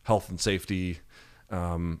with health and safety.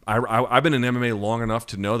 I've been in MMA long enough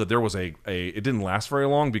to know that there was it didn't last very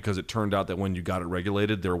long, because it turned out that when you got it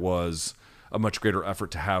regulated, there was a much greater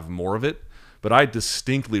effort to have more of it. But I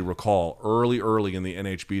distinctly recall early in the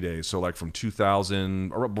NHB days, so like from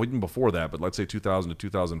 2000, or even before that, but let's say 2000 to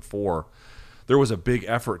 2004, there was a big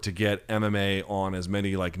effort to get MMA on as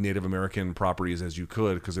many like Native American properties as you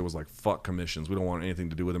could, because it was like, fuck commissions, we don't want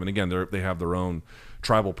anything to do with them. And again, they have their own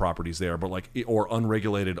tribal properties there, but like, or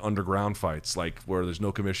unregulated underground fights, like where there's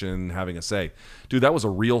no commission having a say. Dude, that was a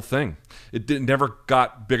real thing. Never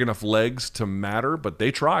got big enough legs to matter, but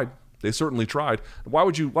they tried. They certainly tried. Why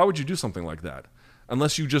would you do something like that?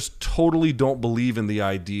 Unless you just totally don't believe in the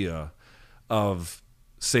idea of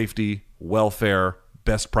safety, welfare,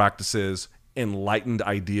 best practices, enlightened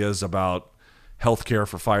ideas about healthcare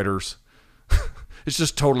for fighters. It's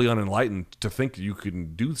just totally unenlightened to think you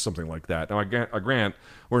can do something like that. Now, I grant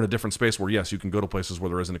we're in a different space where, yes, you can go to places where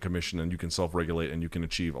there isn't a commission and you can self-regulate and you can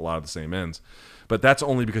achieve a lot of the same ends. But that's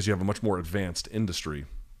only because you have a much more advanced industry.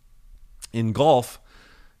 In golf,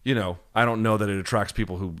 I don't know that it attracts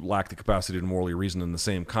people who lack the capacity to morally reason in the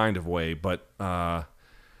same kind of way, but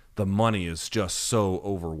the money is just so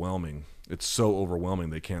overwhelming. It's so overwhelming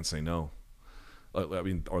they can't say no. I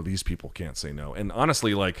mean, or these people can't say no. And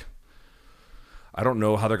honestly, like, I don't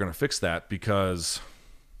know how they're going to fix that, because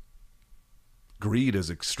greed is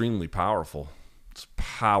extremely powerful. It's a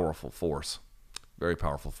powerful force. Very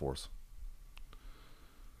powerful force.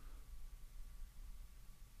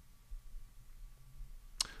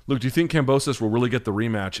 Luke, do you think Kambosos will really get the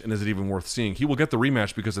rematch, and is it even worth seeing? He will get the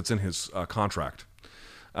rematch because it's in his contract.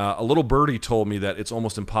 A little birdie told me that it's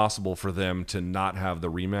almost impossible for them to not have the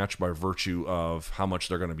rematch by virtue of how much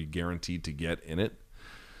they're going to be guaranteed to get in it.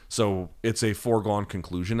 So it's a foregone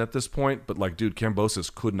conclusion at this point. But like, dude,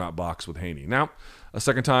 Kambosos could not box with Haney. Now, a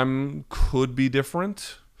second time could be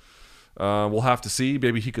different. We'll have to see.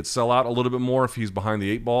 Maybe he could sell out a little bit more if he's behind the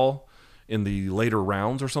 8 ball in the later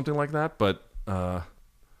rounds or something like that. But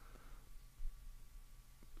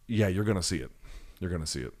yeah, you're going to see it. You're going to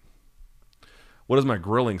see it. What is my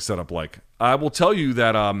grilling setup like? I will tell you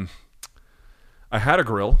that I had a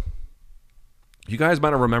grill. You guys might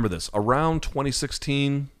not remember this. Around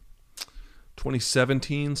 2016,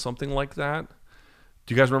 2017, something like that.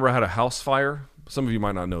 Do you guys remember I had a house fire? Some of you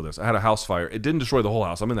might not know this. I had a house fire. It didn't destroy the whole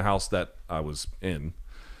house. I'm in the house that I was in.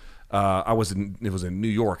 It was in New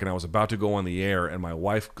York, and I was about to go on the air, and my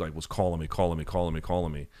wife was calling me.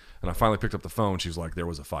 And I finally picked up the phone. She's like, there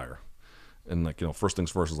was a fire. And first things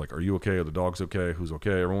first is like, are you okay? Are the dogs okay? Who's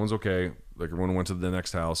okay? Everyone's okay. Like, everyone went to the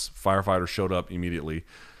next house. Firefighters showed up immediately.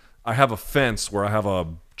 I have a fence where I have a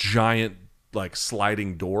giant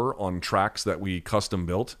sliding door on tracks that we custom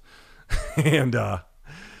built. and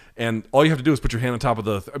all you have to do is put your hand on top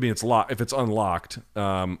of it's locked. If it's unlocked,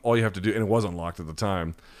 all you have to do, and it was unlocked at the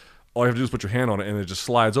time, all you have to do is put your hand on it and it just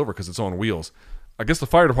slides over because it's on wheels. I guess the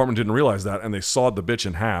fire department didn't realize that, and they sawed the bitch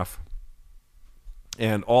in half.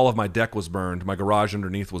 And all of my deck was burned. My garage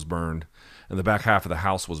underneath was burned. And the back half of the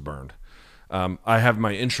house was burned. I have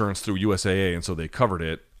my insurance through USAA, and so they covered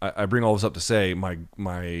it. I bring all this up to say one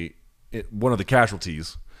of the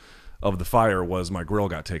casualties of the fire was my grill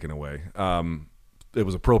got taken away. It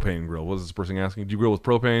was a propane grill. What was this person asking? Do you grill with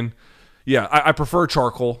propane? Yeah, I prefer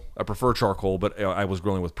charcoal. But I was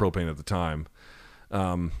grilling with propane at the time.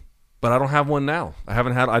 But I don't have one now.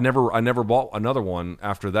 I never bought another one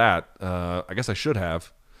after that. I guess I should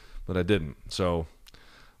have, but I didn't. So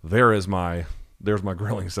there's my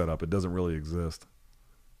grilling setup. It doesn't really exist.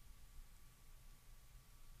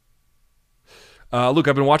 Luke,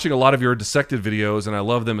 I've been watching a lot of your dissected videos, and I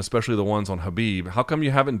love them, especially the ones on Khabib. How come you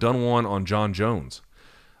haven't done one on John Jones?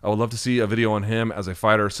 I would love to see a video on him as a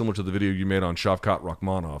fighter, similar to the video you made on Shavkat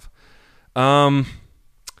Rakhmonov.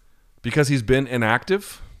 Because he's been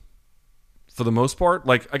inactive for the most part.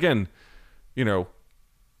 Like, again, you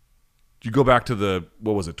go back to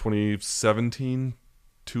 2017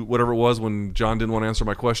 to whatever it was when John didn't want to answer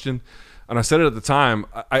my question. And I said it at the time,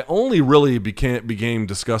 I only really became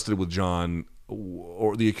disgusted with John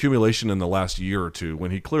or the accumulation in the last year or two, when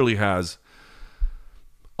he clearly has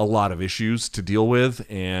a lot of issues to deal with.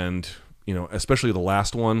 And, especially the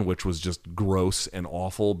last one, which was just gross and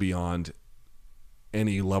awful beyond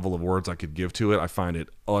any level of words I could give to it. I find it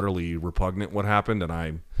utterly repugnant what happened, and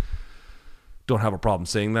I don't have a problem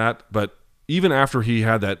saying that. But even after he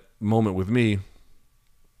had that moment with me,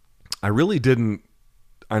 I really didn't.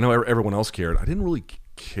 I know everyone else cared. I didn't really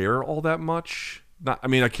care all that much.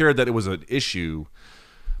 I cared that it was an issue,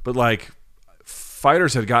 but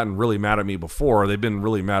fighters had gotten really mad at me before. They've been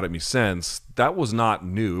really mad at me since. That was not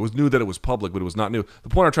new. It was new that it was public, but it was not new. The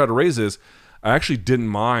point I tried to raise is I actually didn't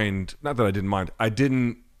mind. Not that I didn't mind.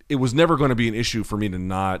 It was never going to be an issue for me to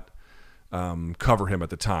not cover him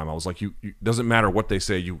at the time. I was like, you doesn't matter what they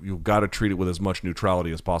say. You've got to treat it with as much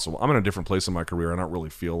neutrality as possible. I'm in a different place in my career. I don't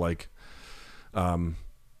really feel like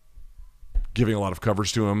giving a lot of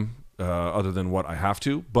coverage to him other than what I have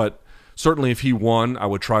to. But certainly if he won, I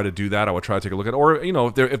would try to do that. I would try to take a look at it. Or, you know,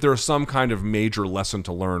 if there is some kind of major lesson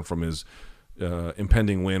to learn from his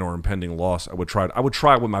impending win or impending loss, I would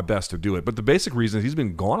try with my best to do it. But the basic reason is he's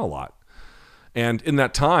been gone a lot. And in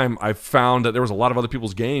that time, I found that there was a lot of other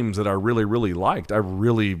people's games that I really, really liked. I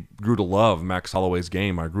really grew to love Max Holloway's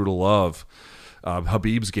game. I grew to love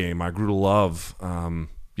Khabib's game. I grew to love, now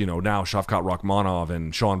Shavkat Rakhmonov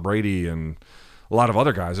and Sean Brady and a lot of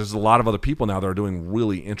other guys. There's a lot of other people now that are doing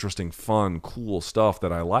really interesting, fun, cool stuff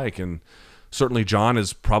that I like. And certainly John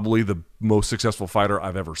is probably the most successful fighter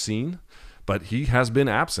I've ever seen, but he has been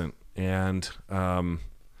absent. And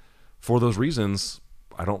for those reasons,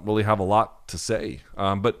 I don't really have a lot to say.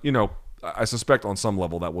 But, I suspect on some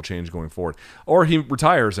level that will change going forward. Or he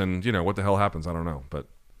retires and, what the hell happens? I don't know. But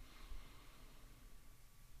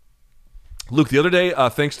Luke, the other day,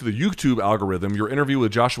 thanks to the YouTube algorithm, your interview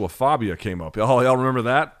with Joshua Fabia came up. Y'all remember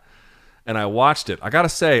that? And I watched it. I got to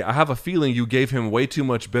say, I have a feeling you gave him way too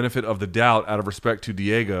much benefit of the doubt out of respect to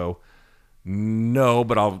Diego. No,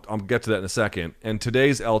 but I'll get to that in a second. And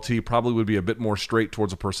today's LT probably would be a bit more straight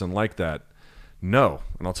towards a person like that. No,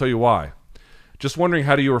 and I'll tell you why. Just wondering,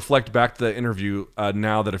 how do you reflect back to the interview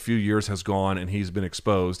now that a few years has gone and he's been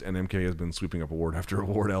exposed and MK has been sweeping up award after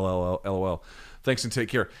award, LOL. Thanks and take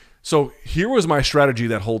care. So here was my strategy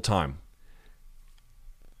that whole time.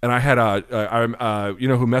 And I had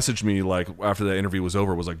who messaged me like after the interview was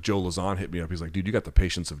over was like Joe Lazon hit me up. He's like, dude, you got the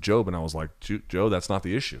patience of Job. And I was like, Joe, that's not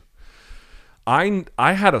the issue. I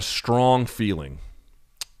had a strong feeling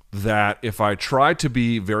that if I tried to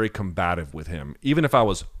be very combative with him, even if I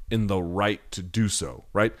was in the right to do so,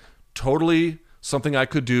 right? Totally something I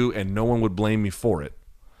could do and no one would blame me for it.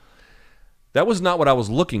 That was not what I was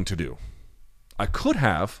looking to do. I could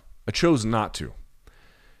have, I chose not to.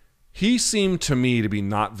 He seemed to me to be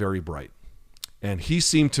not very bright. And he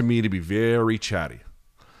seemed to me to be very chatty.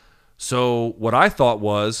 So what I thought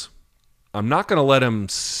was, I'm not going to let him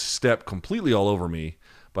step completely all over me,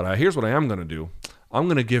 but here's what I am going to do. I'm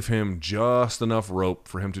going to give him just enough rope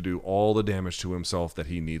for him to do all the damage to himself that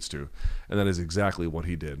he needs to. And that is exactly what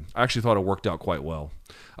he did. I actually thought it worked out quite well.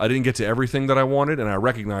 I didn't get to everything that I wanted, and I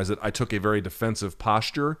recognize that I took a very defensive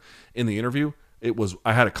posture in the interview.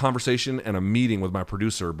 I had a conversation and a meeting with my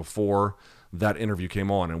producer before that interview came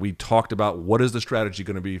on, and we talked about what is the strategy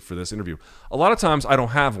going to be for this interview. A lot of times I don't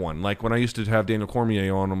have one. Like when I used to have Daniel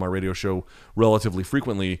Cormier on my radio show relatively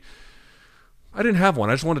frequently, I didn't have one.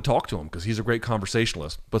 I just wanted to talk to him because he's a great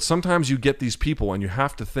conversationalist. But sometimes you get these people and you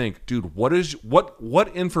have to think, dude, what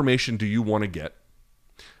information do you want to get?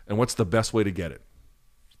 And what's the best way to get it?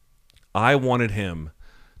 I wanted him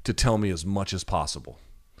to tell me as much as possible.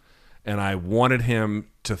 And I wanted him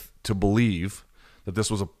to believe that this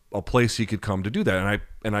was a place he could come to do that.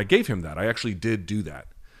 And I gave him that. I actually did do that.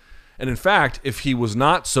 And in fact, if he was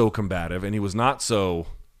not so combative and he was not so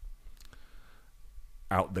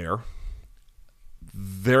out there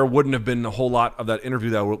wouldn't have been a whole lot of that interview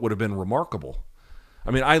that would have been remarkable.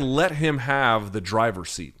 I mean, I let him have the driver's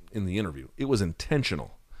seat in the interview. It was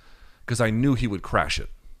intentional because I knew he would crash it.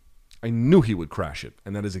 And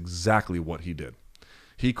that is exactly what he did.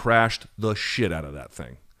 He crashed the shit out of that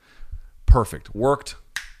thing. Perfect. Worked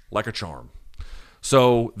like a charm.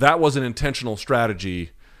 So that was an intentional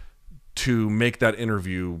strategy to make that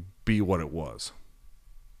interview be what it was.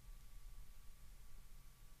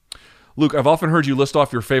 Luke, I've often heard you list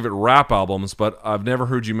off your favorite rap albums, but I've never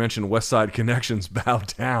heard you mention West Side Connection's Bow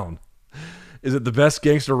Down. Is it the best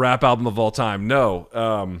gangster rap album of all time? No.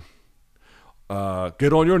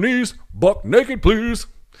 Get on your knees, buck naked, please.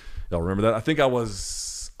 Y'all remember that? I think I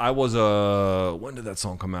was when did that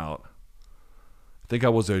song come out? I think I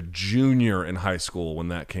was a junior in high school when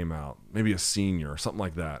that came out. Maybe a senior, something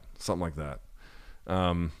like that.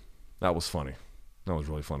 That was funny. That was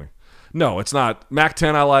really funny. No, it's not. Mac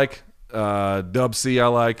 10 I like. Dub C I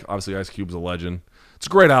like. Obviously Ice Cube's a legend. It's a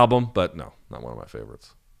great album, but no, not one of my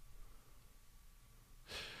favorites.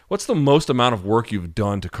 What's the most amount of work you've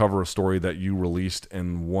done to cover a story that you released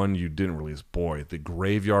and one you didn't release? Boy, the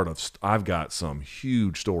graveyard of... I've got some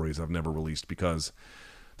huge stories I've never released because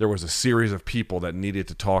there was a series of people that needed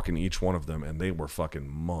to talk in each one of them, and they were fucking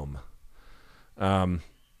mum.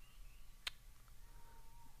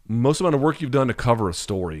 Most amount of work you've done to cover a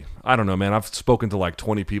story. I don't know, man. I've spoken to like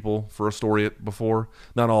 20 people for a story before.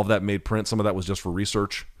 Not all of that made print. Some of that was just for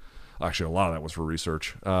research. Actually, a lot of that was for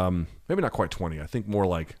research. Maybe not quite 20. I think more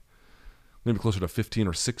like maybe closer to 15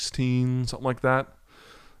 or 16, something like that.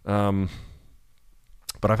 But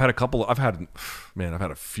I've had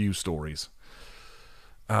a few stories.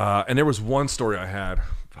 And there was one story I had.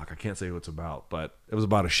 Fuck, I can't say who it's about, but it was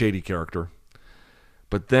about a shady character.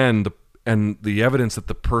 But then the evidence that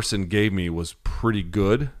the person gave me was pretty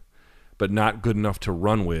good, but not good enough to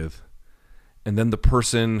run with. And then the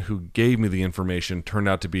person who gave me the information turned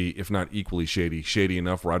out to be, if not equally shady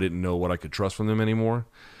enough where I didn't know what I could trust from them anymore.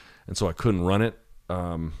 And so I couldn't run it.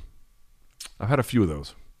 I've had a few of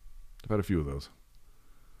those.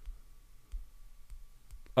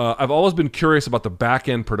 I've always been curious about the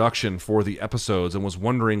back-end production for the episodes and was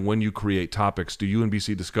wondering, when you create topics, do you and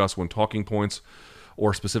BC discuss when talking points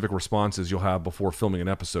or specific responses you'll have before filming an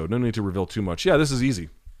episode? No need to reveal too much. Yeah, this is easy.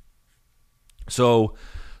 So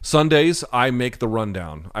Sundays, I make the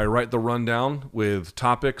rundown. I write the rundown with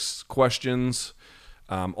topics, questions,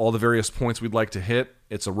 all the various points we'd like to hit.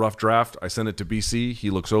 It's a rough draft. I send it to BC. He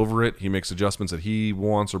looks over it. He makes adjustments that he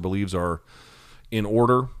wants or believes are in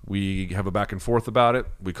order. We have a back and forth about it.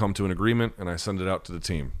 We come to an agreement, and I send it out to the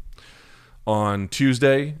team. On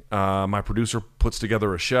Tuesday, my producer puts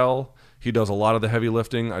together a shell. He does a lot of the heavy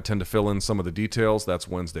lifting. I tend to fill in some of the details. That's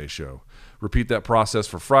Wednesday's show. Repeat that process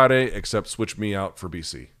for Friday, except switch me out for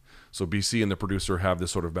BC. So BC and the producer have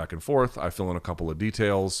this sort of back and forth. I fill in a couple of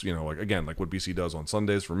details, like what BC does on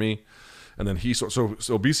Sundays for me. And then so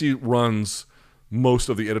BC runs most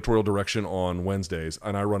of the editorial direction on Wednesdays,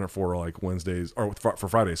 and I run it for Wednesdays, or for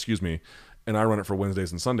Fridays, excuse me, and I run it for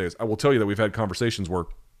Wednesdays and Sundays. I will tell you that we've had conversations where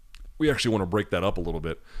we actually want to break that up a little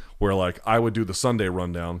bit, where I would do the Sunday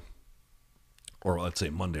rundown, or let's say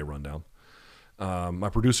Monday rundown. My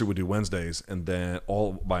producer would do Wednesdays and then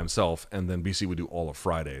all by himself, and then BC would do all of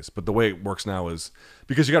Fridays. But the way it works now is,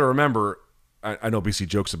 because you got to remember, I know BC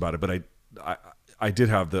jokes about it, but I did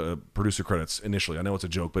have the producer credits initially. I know it's a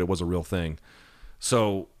joke, but it was a real thing.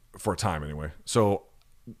 So for a time anyway. So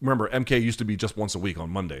remember, MK used to be just once a week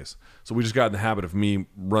on Mondays. So we just got in the habit of me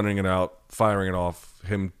running it out, firing it off,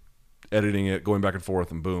 him editing it, going back and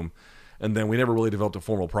forth, and boom. And then we never really developed a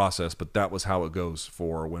formal process, but that was how it goes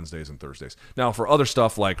for Wednesdays and Thursdays. Now, for other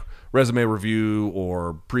stuff like resume review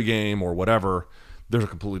or pregame or whatever, there's a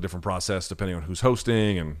completely different process depending on who's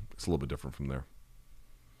hosting, and it's a little bit different from there.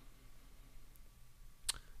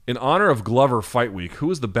 In honor of Glover Fight Week, who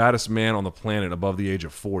is the baddest man on the planet above the age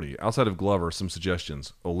of 40? Outside of Glover, some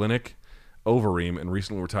suggestions. Oleinik, Overeem, and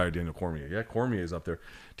recently retired Daniel Cormier. Yeah, Cormier's up there.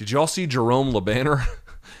 Did y'all see Jerome LeBanner,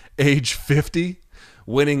 age 50?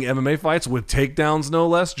 Winning MMA fights with takedowns, no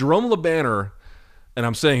less. Jerome LeBanner, and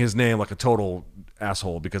I'm saying his name like a total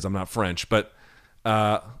asshole because I'm not French, but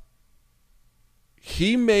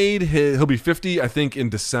he'll be 50, I think, in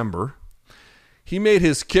December. He made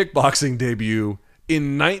his kickboxing debut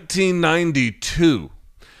in 1992.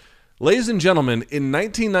 Ladies and gentlemen, in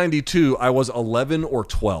 1992, I was 11 or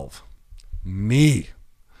 12. Me.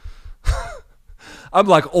 I'm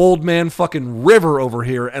like old man fucking River over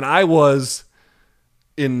here, and I was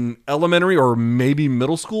in elementary or maybe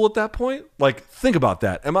middle school at that point. Think about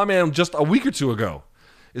that. And my man just a week or two ago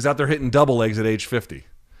is out there hitting double legs at age 50.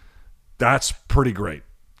 That's pretty great.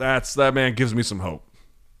 That man gives me some hope.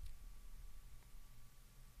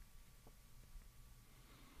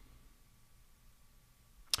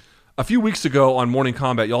 A few weeks ago on Morning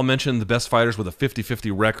Combat, y'all mentioned the best fighters with a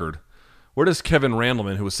 50-50 record. Where does Kevin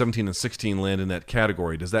Randleman, who was 17-16, land in that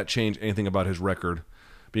category? Does that change anything about his record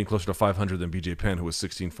being closer to 500 than BJ Penn, who was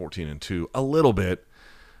 16-14-2? A little bit.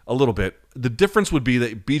 The difference would be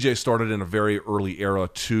that BJ started in a very early era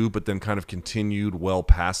too, but then kind of continued well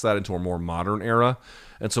past that into a more modern era,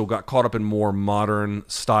 and so got caught up in more modern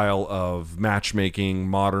style of matchmaking,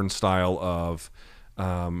 modern style of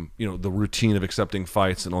the routine of accepting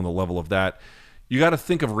fights, and on the level of that, you got to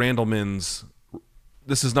think of Randleman's.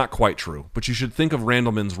 This is not quite true, but you should think of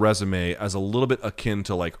Randleman's resume as a little bit akin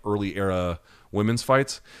to early era women's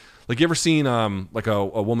fights. You ever seen a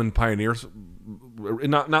woman pioneer,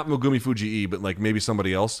 not Megumi Fujii, but maybe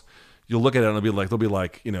somebody else? You'll look at it and they'll be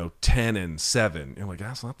 10-7. You're like,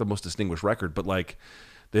 that's not the most distinguished record, but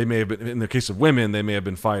they may have been, in the case of women, they may have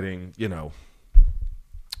been fighting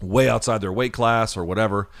way outside their weight class or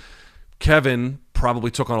whatever. Kevin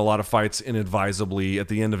probably took on a lot of fights inadvisably at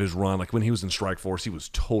the end of his run. When he was in Strikeforce, he was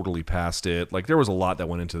totally past it. There was a lot that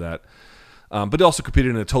went into that. But he also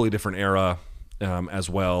competed in a totally different era as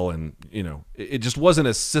well. And, it just wasn't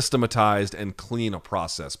as systematized and clean a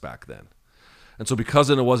process back then. And so because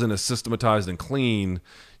it wasn't as systematized and clean,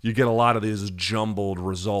 you get a lot of these jumbled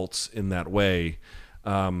results in that way.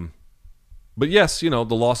 But yes, the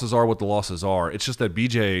losses are what the losses are. It's just that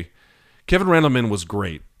Kevin Randleman was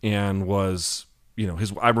great and was,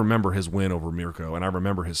 I remember his win over Mirko, and I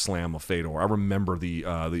remember his slam of Fedor. I remember the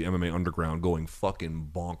MMA Underground going fucking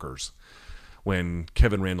bonkers when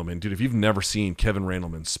Kevin Randleman, dude, if you've never seen Kevin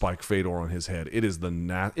Randleman spike Fedor on his head, it is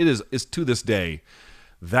to this day,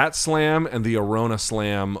 that slam and the Arona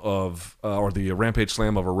slam or the Rampage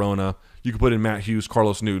slam of Arona. You could put in Matt Hughes,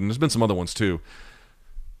 Carlos Newton. There's been some other ones too.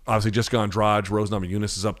 Obviously, Jessica Andrade, Rose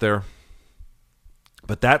Namajunas is up there.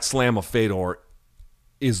 But that slam of Fedor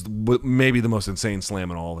is maybe the most insane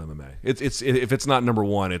slam in all of MMA. It's if it's not number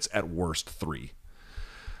one, it's at worst 3.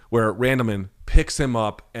 Where Randleman picks him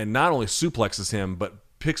up and not only suplexes him, but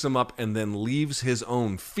picks him up and then leaves his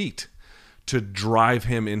own feet to drive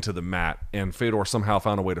him into the mat. And Fedor somehow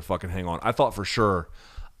found a way to fucking hang on. I thought for sure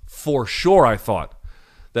I thought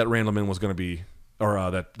that Randleman was going to be, or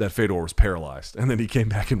that Fedor was paralyzed. And then he came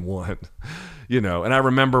back and won. And I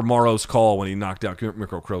remember Maro's call when he knocked out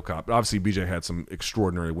Mirko Cro Cop. Obviously, BJ had some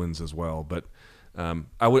extraordinary wins as well, but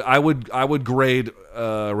I would grade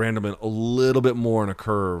Randleman a little bit more on a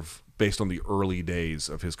curve based on the early days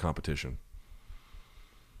of his competition.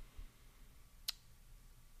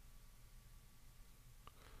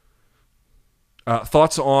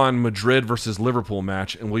 Thoughts on Madrid versus Liverpool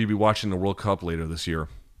match, and will you be watching the World Cup later this year?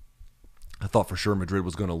 I thought for sure Madrid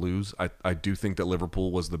was going to lose. I do think that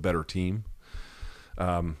Liverpool was the better team.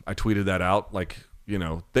 I tweeted that out. What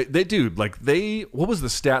was the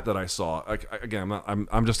stat that I saw? Again,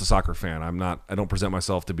 I'm just a soccer fan. I don't present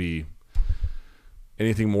myself to be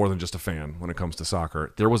anything more than just a fan when it comes to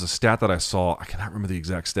soccer. There was a stat that I saw. I cannot remember the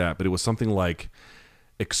exact stat, but it was something like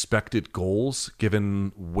expected goals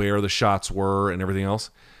given where the shots were and everything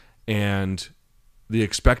else. And the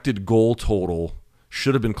expected goal total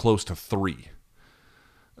should have been close to 3.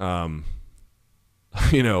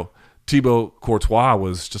 Thibaut Courtois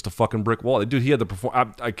was just a fucking brick wall. Dude, he had the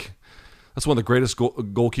that's one of the greatest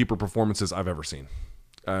goalkeeper performances I've ever seen.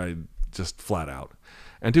 Just flat out.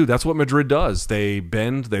 And dude, that's what Madrid does. They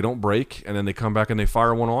bend, they don't break, and then they come back and they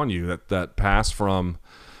fire one on you. That pass from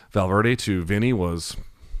Valverde to Vinny was,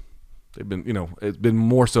 it's been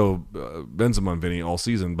more so Benzema and Vinny all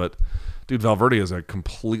season, but dude, Valverde is a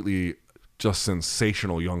completely just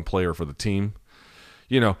sensational young player for the team.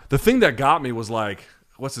 The thing that got me was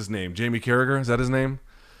what's his name? Jamie Carragher, is that his name?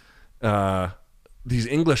 These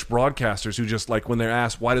English broadcasters who just when they're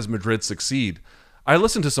asked, why does Madrid succeed? I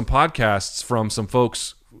listened to some podcasts from some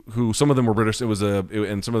folks who, some of them were British,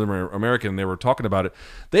 and some of them are American, and they were talking about it.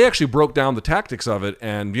 They actually broke down the tactics of it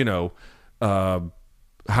and,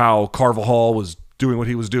 how Carvajal was doing what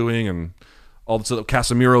he was doing and all the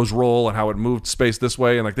Casemiro's role and how it moved space this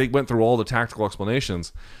way. And they went through all the tactical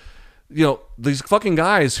explanations. These fucking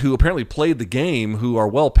guys who apparently played the game, who are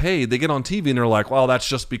well paid, they get on TV and they're like, well, that's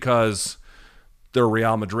just because they're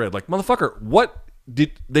Real Madrid. Motherfucker,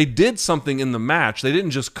 they did something in the match. They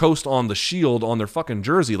didn't just coast on the shield on their fucking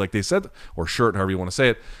jersey like they said, or shirt, however you want to say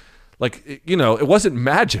it. It wasn't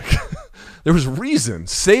magic. There was reason.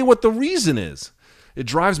 Say what the reason is. It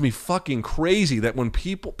drives me fucking crazy that when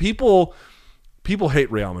people hate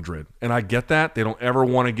Real Madrid, and I get that. They don't ever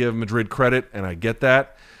want to give Madrid credit, and I get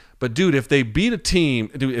that. But dude, if they beat a team,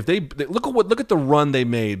 dude, if they look at the run they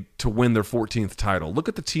made to win their 14th title. Look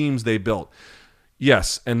at the teams they built.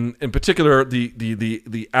 Yes, and in particular,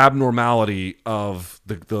 the abnormality of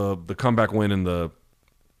the comeback win in the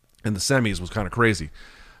semis was kind of crazy.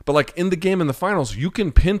 But in the game in the finals, you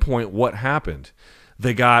can pinpoint what happened.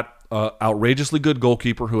 They got outrageously good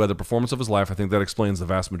goalkeeper who had the performance of his life. I think that explains the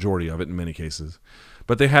vast majority of it in many cases.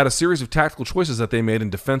 But they had a series of tactical choices that they made in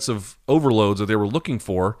defensive overloads that they were looking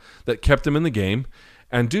for that kept them in the game.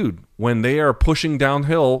 And dude, when they are pushing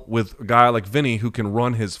downhill with a guy like Vinny who can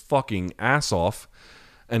run his fucking ass off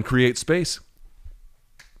and create space,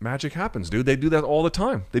 magic happens, dude. They do that all the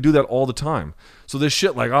time. So this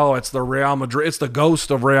shit it's the Real Madrid, it's the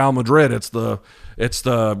ghost of Real Madrid,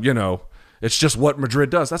 it's just what Madrid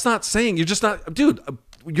does. That's not saying,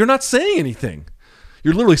 you're not saying anything.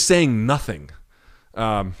 You're literally saying nothing.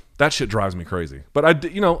 That shit drives me crazy. But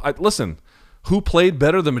listen, who played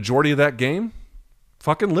better the majority of that game?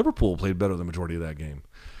 Fucking Liverpool played better the majority of that game.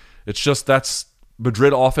 It's just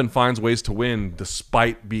Madrid often finds ways to win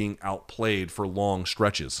despite being outplayed for long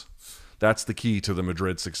stretches. That's the key to the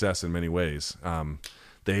Madrid success in many ways.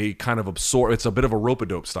 They kind of absorb. It's a bit of a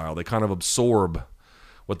rope-a-dope style. They kind of absorb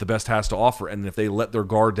what the best has to offer, and if they let their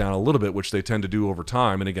guard down a little bit, which they tend to do over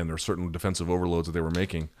time, and again, there's certain defensive overloads that they were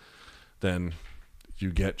making, then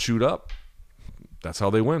you get chewed up. that's how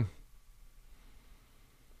they win.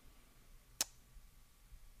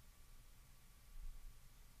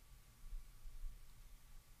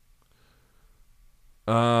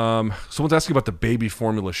 Someone's asking about the baby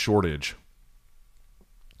formula shortage.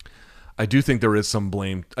 I do think there is some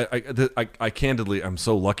blame. I candidly, I'm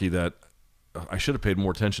so lucky that I should have paid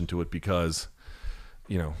more attention to it because,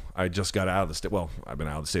 I just got out of the stage. Well, I've been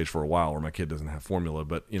out of the stage for a while where my kid doesn't have formula,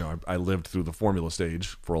 but, I lived through the formula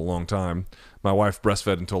stage for a long time. My wife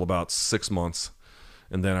breastfed until about 6 months,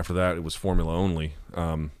 and then after that, it was formula only.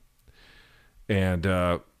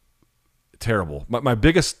 Terrible.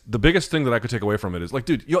 The biggest thing that I could take away from it is, like,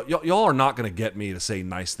 dude, y'all are not going to get me to say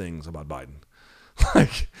nice things about Biden.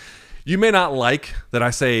 Like, you may not like that I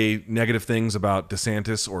say negative things about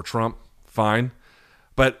DeSantis or Trump, fine,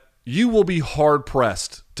 but you will be hard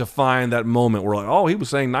pressed to find that moment where, like, oh, he was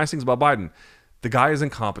saying nice things about Biden. The guy is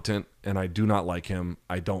incompetent, and I do not like him.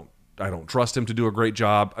 I don't trust him to do a great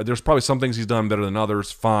job. There's probably some things he's done better than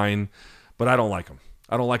others, fine, but I don't like him.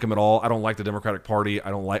 I don't like him at all. I don't like the Democratic Party.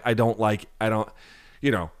 Chuck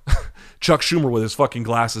Schumer with his fucking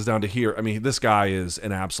glasses down to here. I mean, this guy is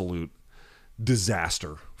an absolute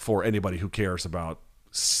disaster for anybody who cares about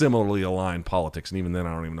similarly aligned politics. And even then,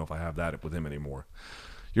 I don't even know if I have that with him anymore.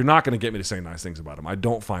 You're not going to get me to say nice things about him. I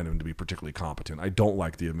don't find him to be particularly competent. I don't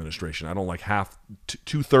like the administration. I don't like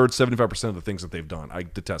two-thirds, 75% of the things that they've done. I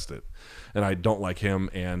detest it. And I don't like him.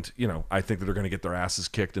 And, I think that they're going to get their asses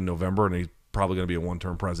kicked in November, and he's probably going to be a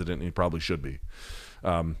one-term president, and he probably should be.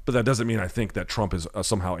 But that doesn't mean I think that Trump is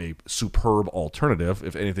somehow a superb alternative.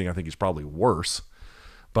 If anything, I think he's probably worse.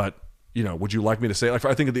 But, would you like me to say, like,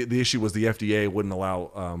 I think the issue was the FDA wouldn't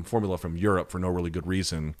allow formula from Europe for no really good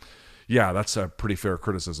reason. Yeah, that's a pretty fair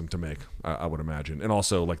criticism to make, I would imagine. And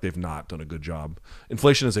also, like, they've not done a good job.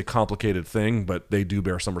 Inflation is a complicated thing, but they do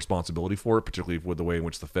bear some responsibility for it, particularly with the way in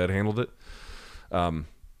which the Fed handled it.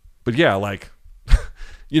 But yeah, like,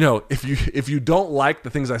 if you don't like the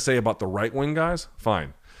things I say about the right-wing guys,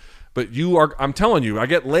 fine. But I'm telling you, I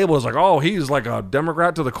get labels like, oh, he's like a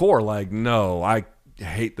Democrat to the core. Like, no, I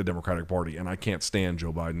hate the Democratic Party, and I can't stand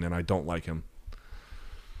Joe Biden, and I don't like him.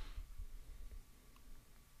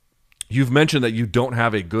 You've mentioned that you don't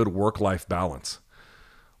have a good work-life balance.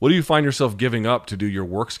 What do you find yourself giving up to do your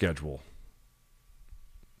work schedule?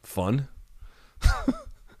 Fun?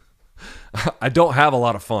 I don't have a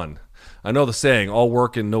lot of fun. I know the saying, all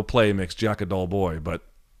work and no play makes Jack a dull boy, but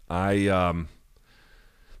the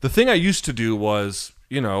thing I used to do was,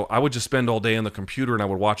 I would just spend all day on the computer, and I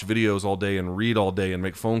would watch videos all day and read all day and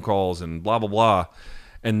make phone calls and blah, blah, blah.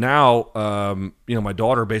 And now, my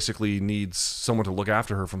daughter basically needs someone to look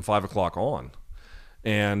after her from 5 o'clock on.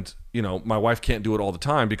 And, my wife can't do it all the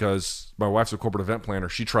time because my wife's a corporate event planner.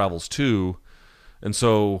 She travels too. And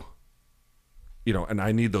so, and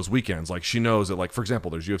I need those weekends. Like, she knows that, like, for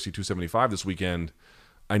example, there's UFC 275 this weekend.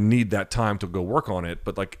 I need that time to go work on it.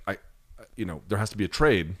 But, like, there has to be a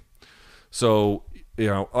trade. So,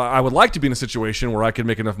 I would like to be in a situation where I could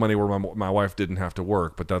make enough money where my wife didn't have to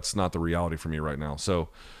work, but that's not the reality for me right now. So,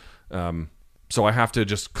 so I have to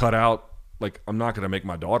just cut out, like, I'm not going to make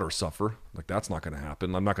my daughter suffer. Like, that's not going to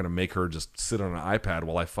happen. I'm not going to make her just sit on an iPad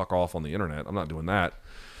while I fuck off on the internet. I'm not doing that.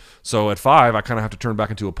 So at 5, I kind of have to turn back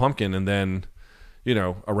into a pumpkin, and then,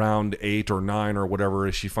 around 8 or 9 or whatever,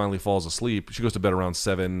 as she finally falls asleep, she goes to bed around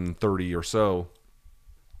 7:30 or so.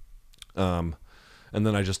 And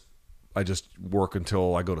then I just work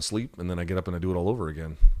until I go to sleep, and then I get up and I do it all over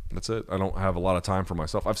again. That's it. I don't have a lot of time for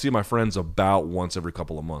myself. I've seen my friends about once every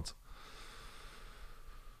couple of months.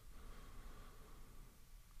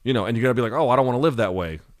 And you got to be like, oh, I don't want to live that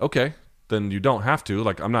way. Okay, then you don't have to.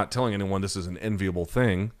 Like, I'm not telling anyone this is an enviable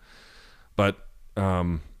thing, but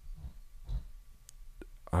I'm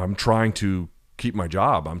trying to keep my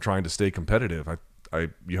job. I'm trying to stay competitive.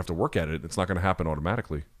 You have to work at it. It's not going to happen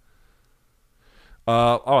automatically.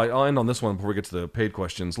 All right, I'll end on this one before we get to the paid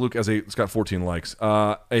questions. Luke, it's got 14 likes.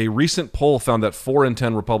 A recent poll found that 4 in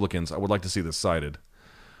 10 Republicans, I would like to see this cited,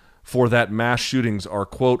 for that mass shootings are,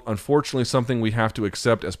 quote, unfortunately something we have to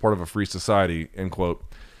accept as part of a free society, end quote,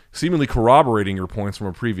 seemingly corroborating your points from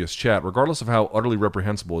a previous chat. Regardless of how utterly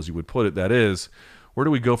reprehensible, as you would put it, that is, where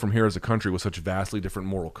do we go from here as a country with such vastly different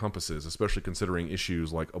moral compasses, especially considering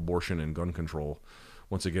issues like abortion and gun control,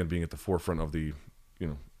 once again being at the forefront of the,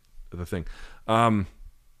 the thing.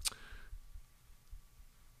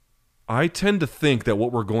 I tend to think that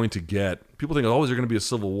what we're going to get, people think, oh, is there going to be a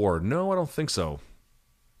civil war? No, I don't think so.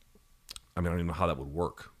 I mean, I don't even know how that would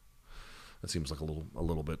work. That seems like a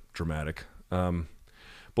little bit dramatic. But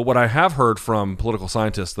what I have heard from political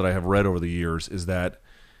scientists that I have read over the years is that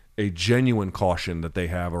a genuine caution that they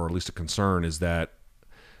have, or at least a concern, is that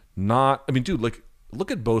dude, like,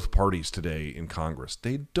 look at both parties today in Congress.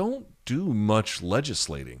 They don't do much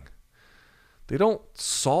legislating. They don't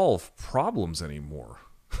solve problems anymore.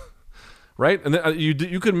 Right? And then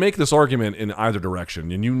you could make this argument in either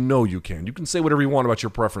direction, and you know you can. You can say whatever you want about your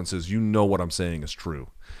preferences. You know what I'm saying is true.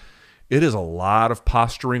 It is a lot of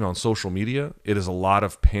posturing on social media. It is a lot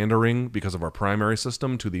of pandering because of our primary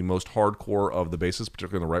system to the most hardcore of the bases,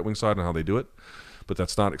 particularly on the right-wing side and how they do it. But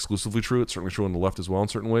that's not exclusively true. It's certainly true on the left as well in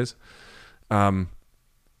certain ways.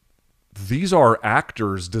 These are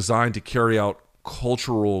actors designed to carry out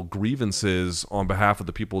cultural grievances on behalf of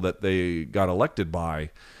the people that they got elected by.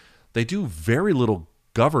 They do very little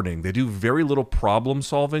governing. They do very little problem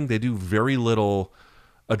solving. They do very little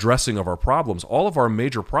addressing of our problems. All of our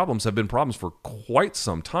major problems have been problems for quite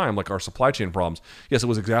some time, like our supply chain problems. Yes, it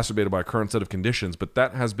was exacerbated by a current set of conditions, but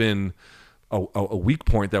that has been a weak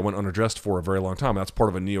point that went unaddressed for a very long time. That's part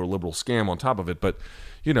of a neoliberal scam on top of it. But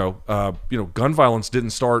gun violence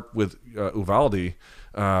didn't start with Uvalde,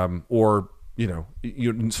 or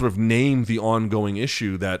you sort of name the ongoing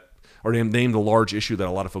issue that, or name the large issue that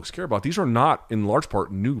a lot of folks care about. These are not, in large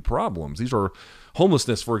part, new problems. These are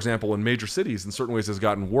homelessness, for example, in major cities in certain ways has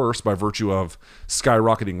gotten worse by virtue of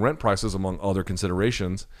skyrocketing rent prices, among other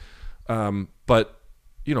considerations. But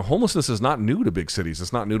homelessness is not new to big cities.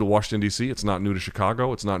 It's not new to Washington, D.C. It's not new to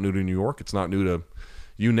Chicago. It's not new to New York. It's not new to,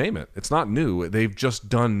 you name it. It's not new. They've just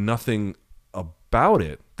done nothing about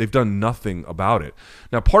it. They've done nothing about it.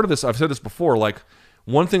 Now, part of this, I've said this before, like,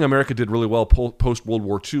 one thing America did really well post World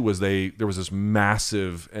War II was there was this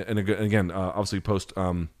massive, and again, obviously post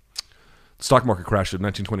stock market crash of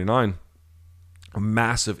 1929,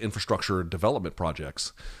 massive infrastructure development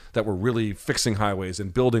projects that were really fixing highways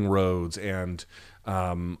and building roads and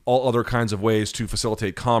all other kinds of ways to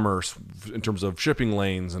facilitate commerce in terms of shipping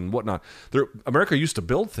lanes and whatnot. America used to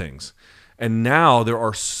build things. And now there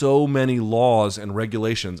are so many laws and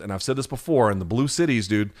regulations. And I've said this before, in the blue cities,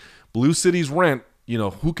 dude, blue cities rent,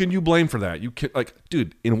 who can you blame for that? You can,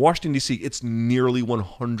 dude, in Washington, D.C., it's nearly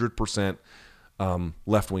 100%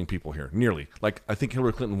 left-wing people here. Nearly. I think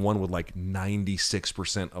Hillary Clinton won with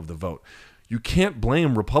 96% of the vote. You can't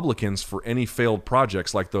blame Republicans for any failed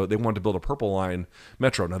projects they wanted to build a Purple Line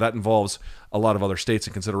metro. Now, that involves a lot of other states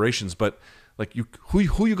and considerations, but who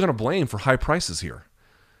are you going to blame for high prices here?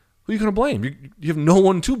 Who are you going to blame? You have no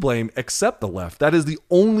one to blame except the left. That is the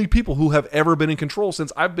only people who have ever been in control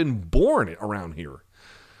since I've been born around here.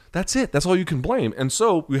 That's it. That's all you can blame. And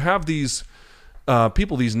so we have these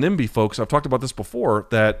people, these NIMBY folks, I've talked about this before,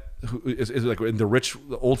 that is like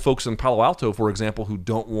the old folks in Palo Alto, for example, who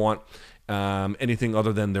don't want anything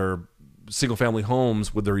other than their single-family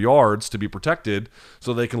homes with their yards to be protected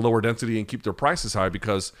so they can lower density and keep their prices high,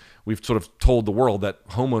 because we've sort of told the world that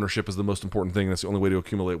home ownership is the most important thing. That's the only way to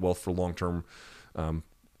accumulate wealth for long-term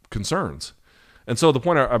concerns. And so the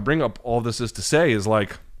point I bring up all this is to say is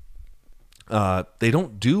they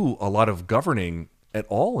don't do a lot of governing at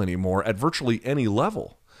all anymore at virtually any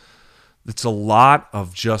level. It's a lot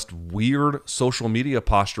of just weird social media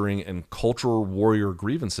posturing and cultural warrior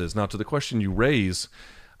grievances. Now, to the question you raise,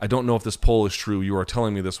 I don't know if this poll is true. You are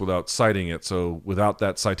telling me this without citing it. So without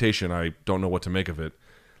that citation, I don't know what to make of it.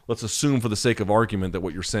 Let's assume for the sake of argument that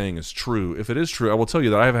what you're saying is true. If it is true, I will tell you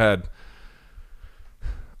that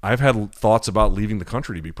I've had thoughts about leaving the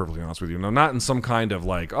country, to be perfectly honest with you. Now, not in some kind of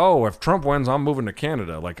if Trump wins, I'm moving to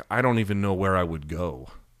Canada. I don't even know where I would go,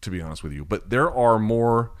 to be honest with you. But there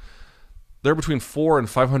are between 4 and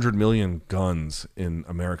 500 million guns in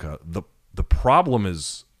America. The problem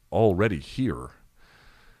is already here.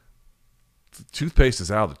 The toothpaste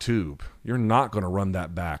is out of the tube. You're not going to run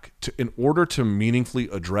that back. In order to meaningfully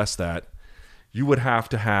address that, you would have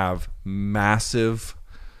to have massive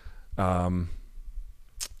gun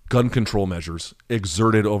control measures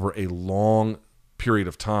exerted over a long period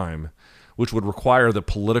of time, which would require the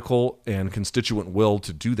political and constituent will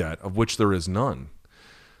to do that, of which there is none.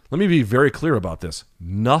 Let me be very clear about this.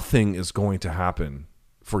 Nothing is going to happen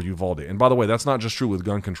for Uvalde. And by the way, that's not just true with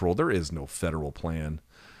gun control. There is no federal plan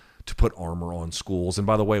to put armor on schools. And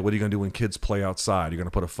by the way, what are you going to do when kids play outside? You're going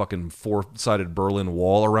to put a fucking 4-sided Berlin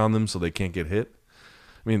Wall around them so they can't get hit?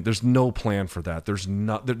 I mean, there's no plan for that. There's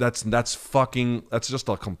not. That's just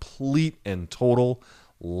a complete and total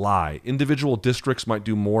lie. Individual districts might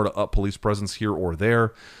do more to up police presence here or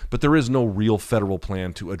there, but there is no real federal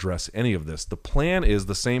plan to address any of this. The plan is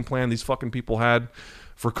the same plan these fucking people had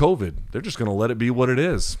for COVID. They're just going to let it be what it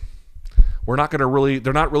is.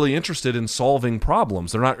 They're not really interested in solving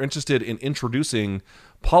problems. They're not interested in introducing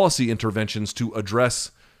policy interventions to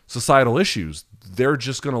address societal issues. They're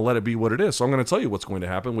just going to let it be what it is. So I'm going to tell you what's going to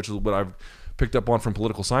happen, which is what I've picked up on from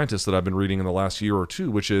political scientists that I've been reading in the last year or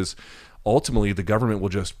two, which is ultimately the government will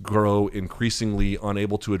just grow increasingly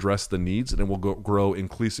unable to address the needs, and it will grow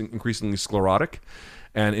increasingly sclerotic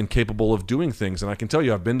and incapable of doing things. And I can tell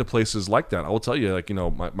you, I've been to places like that. I will tell you, like, you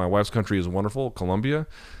know, my wife's country is wonderful, Colombia.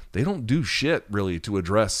 They don't do shit really to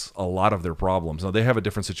address a lot of their problems. Now, they have a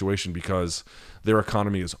different situation because their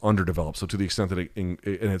economy is underdeveloped. So to the extent that and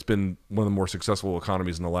it's been one of the more successful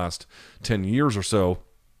economies in the last 10 years or so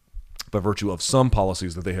by virtue of some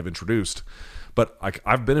policies that they have introduced. But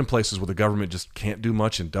I've been in places where the government just can't do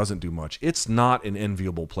much and doesn't do much. It's not an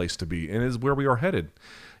enviable place to be, and it is where we are headed.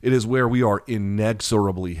 It is where we are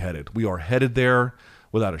inexorably headed. We are headed there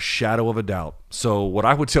without a shadow of a doubt. So what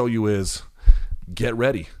I would tell you is get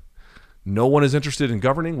ready. No one is interested in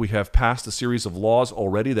governing. We have passed a series of laws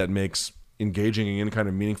already that makes engaging in any kind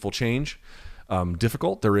of meaningful change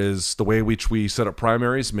difficult. There is the way which we set up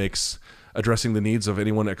primaries makes addressing the needs of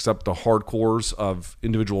anyone except the hardcores of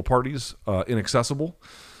individual parties inaccessible.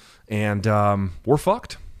 And we're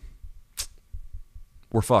fucked.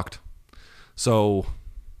 We're fucked. So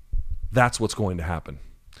that's what's going to happen.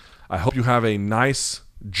 I hope you have a nice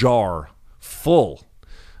jar full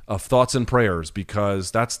of thoughts and prayers,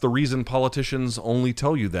 because that's the reason politicians only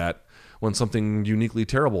tell you that when something uniquely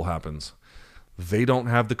terrible happens. They don't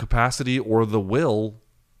have the capacity or the will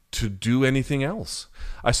to do anything else.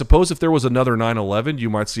 I suppose if there was another 9/11, you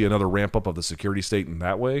might see another ramp up of the security state in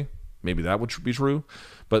that way. Maybe that would be true.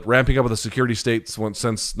 But ramping up of the security state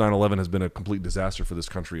since 9/11 has been a complete disaster for this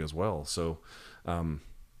country as well. So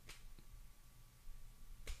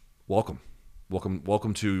welcome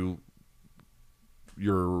to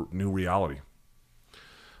your new reality.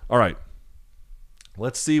 All right.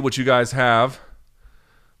 Let's see what you guys have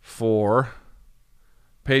for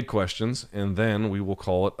paid questions, and then we will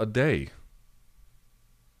call it a day.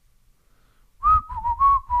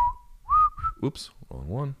 Oops, wrong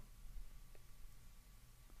one.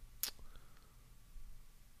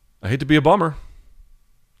 I hate to be a bummer,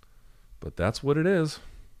 but that's what it is.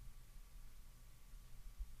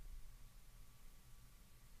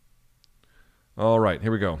 All right,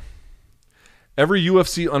 here we go. Every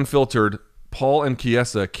UFC Unfiltered, Paul and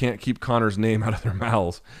Chiesa can't keep Conor's name out of their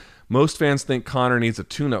mouths. Most fans think Conor needs a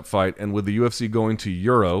tune-up fight, and with the UFC going to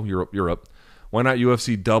Europe, why not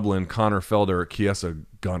UFC Dublin, Conor Felder, Chiesa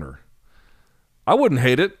Gunner? I wouldn't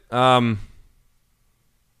hate it. I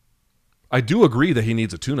do agree that he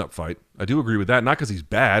needs a tune-up fight. I do agree with that, not because he's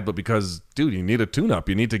bad, but because, dude, you need a tune-up.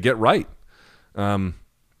 You need to get right.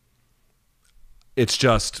 It's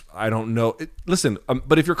just, I don't know. Listen,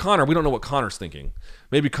 but if you're Conor, we don't know what Conor's thinking.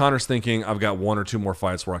 Maybe Conor's thinking, I've got one or two more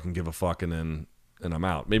fights where I can give a fuck and I'm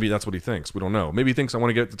out. Maybe that's what he thinks. We don't know. Maybe he thinks I want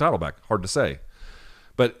to get the title back. Hard to say.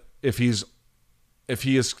 But if he is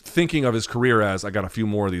thinking of his career as, I got a few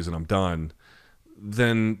more of these and I'm done,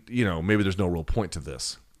 then, you know, maybe there's no real point to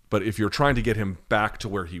this. But if you're trying to get him back to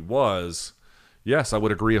where he was, yes, I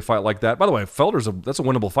would agree a fight like that. By the way, that's a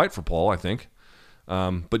winnable fight for Paul, I think.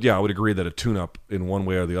 But yeah, I would agree that a tune-up in one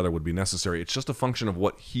way or the other would be necessary. It's just a function of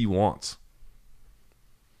what he wants.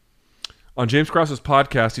 On James Krause's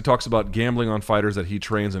podcast, he talks about gambling on fighters that he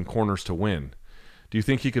trains and corners to win. Do you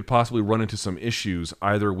think he could possibly run into some issues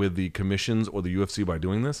either with the commissions or the UFC by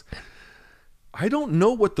doing this? I don't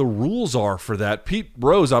know what the rules are for that. Pete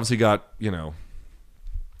Rose obviously got,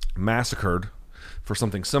 massacred for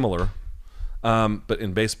something similar. But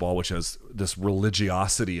in baseball, which has this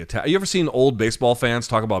religiosity attack. You ever seen old baseball fans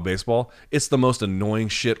talk about baseball? It's the most annoying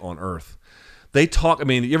shit on earth. They talk,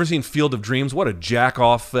 you ever seen Field of Dreams? What a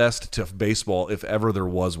jack-off fest to baseball, if ever there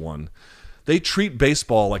was one. They treat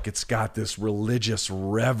baseball like it's got this religious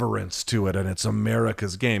reverence to it and it's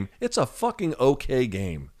America's game. It's a fucking okay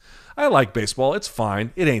game. I like baseball. It's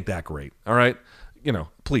fine. It ain't that great. All right?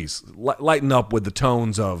 Please, lighten up with the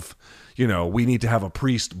tones of, we need to have a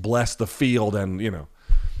priest bless the field and,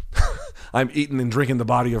 I'm eating and drinking the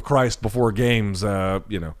body of Christ before games,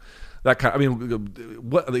 that kind.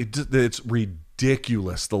 It's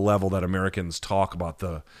ridiculous the level that Americans talk about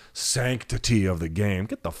the sanctity of the game.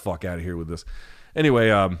 Get the fuck out of here with this. Anyway,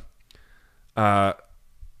 the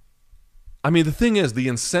thing is, the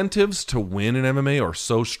incentives to win in MMA are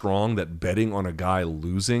so strong that betting on a guy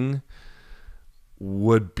losing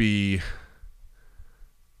would be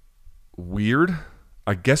weird.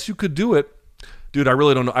 I guess you could do it. Dude, I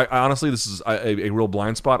really don't know. I honestly, this is a real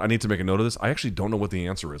blind spot. I need to make a note of this. I actually don't know what the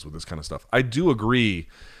answer is with this kind of stuff. I do agree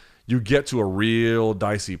you get to a real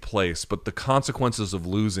dicey place, but the consequences of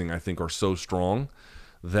losing, I think, are so strong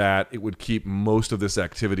that it would keep most of this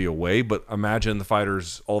activity away. But imagine the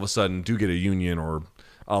fighters all of a sudden do get a union or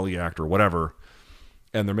Ali Act or whatever,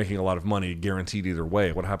 and they're making a lot of money guaranteed either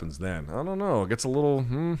way, what happens then? I don't know. It gets a little...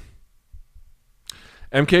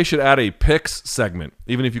 MK should add a picks segment.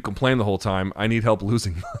 Even if you complain the whole time, I need help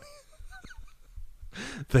losing money.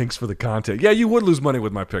 Thanks for the content. Yeah, you would lose money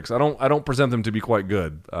with my picks. I don't present them to be quite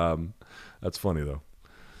good. That's funny, though.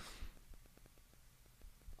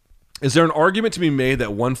 Is there an argument to be made that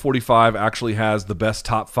 145 actually has the best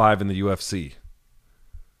top 5 in the UFC?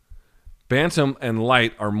 Bantam and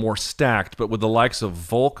light are more stacked, but with the likes of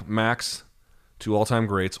Volk, Max, two all-time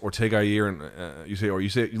greats, Ortega, Yair, and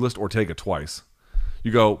you list Ortega twice.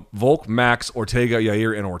 You go Volk, Max, Ortega,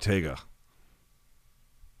 Yair, and Ortega.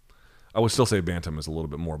 I would still say Bantam is a little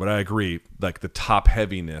bit more, but I agree. Like the top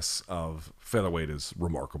heaviness of featherweight is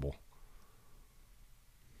remarkable.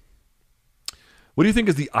 What do you think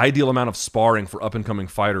is the ideal amount of sparring for up-and-coming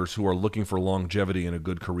fighters who are looking for longevity and a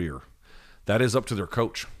good career? That is up to their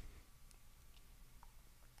coach.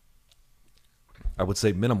 I would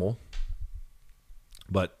say minimal,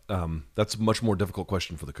 but that's a much more difficult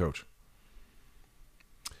question for the coach.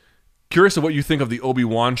 Curious of what you think of the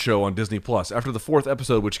Obi-Wan show on Disney+. After the 4th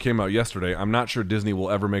episode, which came out yesterday, I'm not sure Disney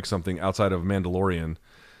will ever make something outside of Mandalorian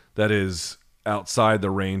that is outside the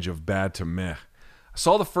range of bad to meh. I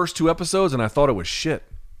saw the first 2 episodes and I thought it was shit.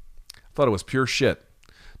 I thought it was pure shit.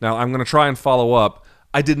 Now, I'm going to try and follow up.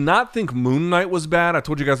 I did not think Moon Knight was bad. I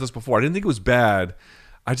told you guys this before. I didn't think it was bad.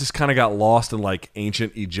 I just kind of got lost in like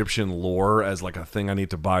ancient Egyptian lore as like a thing I need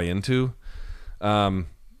to buy into.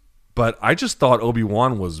 But I just thought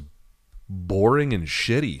Obi-Wan was boring and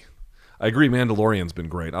shitty. I agree Mandalorian's been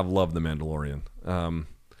great. I've loved The Mandalorian. And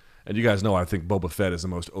you guys know I think Boba Fett is the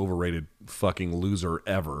most overrated fucking loser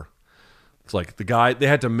ever. It's like the guy, they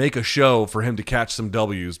had to make a show for him to catch some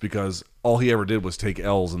W's because all he ever did was take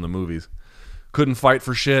L's in the movies. Couldn't fight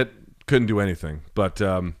for shit, couldn't do anything. But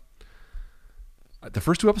the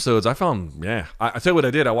first 2 episodes I found, I tell you what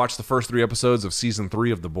I did. I watched the first 3 episodes of season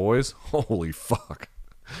 3 of The Boys. Holy fuck.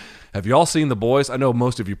 Have y'all seen The Boys? I know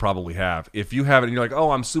most of you probably have. If you haven't and you're like,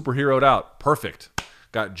 oh, I'm superheroed out. Perfect.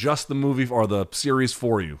 Got just the movie or the series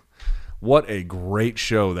for you. What a great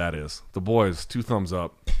show that is. The Boys, 2 thumbs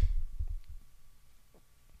up.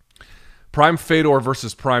 Prime Fedor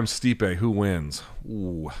versus Prime Stipe. Who wins?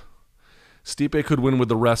 Ooh. Stipe could win with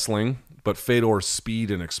the wrestling, but Fedor's speed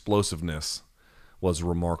and explosiveness was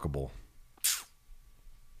remarkable.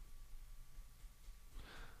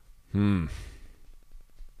 I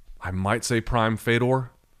might say Prime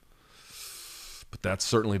Fedor, but that's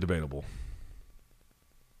certainly debatable.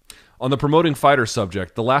 On the promoting fighter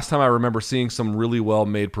subject, the last time I remember seeing some really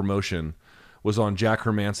well-made promotion was on Jack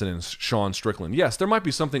Hermanson and Sean Strickland. Yes, there might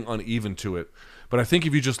be something uneven to it, but I think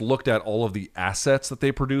if you just looked at all of the assets that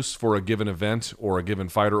they produce for a given event or a given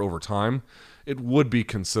fighter over time, it would be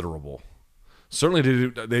considerable.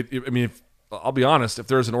 Certainly, I'll be honest, if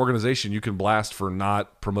there's an organization you can blast for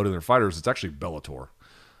not promoting their fighters, it's actually Bellator.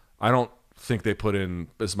 I don't think they put in,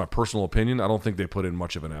 this is my personal opinion, I don't think they put in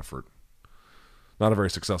much of an effort. Not a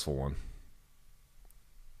very successful one.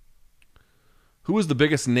 Who is the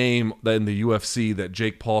biggest name in the UFC that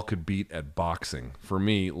Jake Paul could beat at boxing? For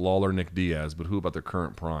me, Lawler, Nick Diaz, but who about their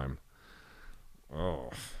current prime? Oh,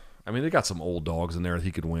 I mean, they got some old dogs in there that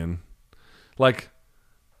he could win. Like,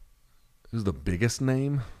 who's the biggest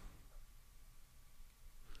name?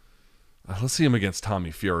 Let's see him against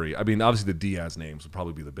Tommy Fury. I mean, obviously the Diaz names would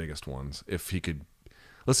probably be the biggest ones. If he could,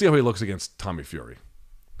 let's see how he looks against Tommy Fury.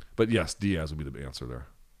 But yes, Diaz would be the answer there.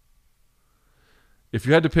 If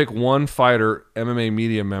you had to pick one fighter, MMA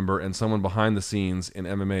media member, and someone behind the scenes in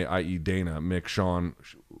MMA, i.e. Dana, Mick, Sean,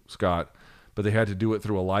 Scott, but they had to do it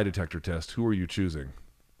through a lie detector test, who are you choosing?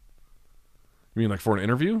 You mean like for an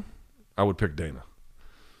interview? I would pick Dana.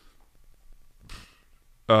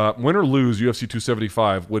 Win or lose UFC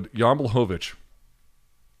 275, would Jan Blachowicz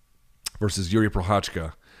versus Jiri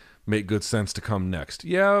Prochazka make good sense to come next?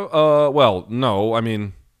 Yeah, well, no. I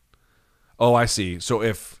mean, oh, I see. So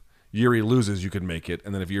if Jiri loses, you could make it,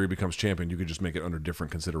 and then if Jiri becomes champion, you could just make it under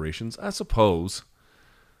different considerations, I suppose.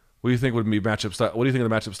 What do you think would be matchup style? What do you think of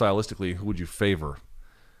the matchup stylistically? Who would you favor?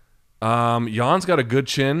 Jan's got a good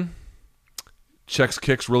chin, checks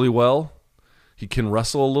kicks really well. He can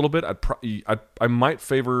wrestle a little bit. I might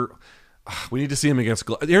favor. We need to see him against.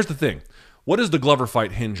 Here's the thing: what does the Glover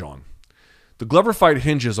fight hinge on? The Glover fight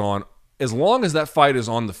hinges on, as long as that fight is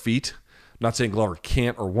on the feet. I'm not saying Glover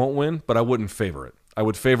can't or won't win, but I wouldn't favor it. I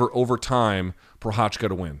would favor over time Prochazka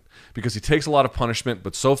to win because he takes a lot of punishment,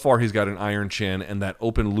 but so far he's got an iron chin, and that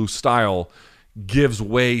open, loose style gives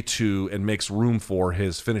way to and makes room for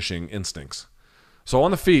his finishing instincts. So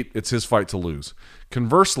on the feet, it's his fight to lose.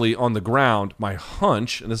 Conversely, on the ground, my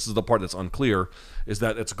hunch, and this is the part that's unclear, is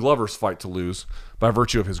that it's Glover's fight to lose by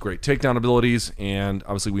virtue of his great takedown abilities, and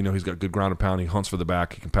obviously we know he's got good ground and pound. He hunts for the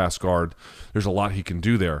back. He can pass guard. There's a lot he can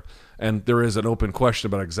do there. And there is an open question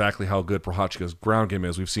about exactly how good Prochazka's ground game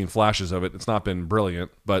is. We've seen flashes of it. It's not been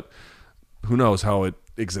brilliant, but who knows how it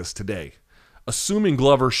exists today. Assuming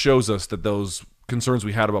Glover shows us that those concerns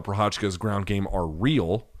we had about Prochazka's ground game are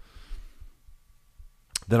real,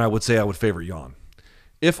 then I would say I would favor Jan.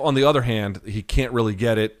 If, on the other hand, he can't really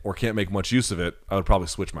get it or can't make much use of it, I would probably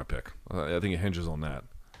switch my pick. I think it hinges on that.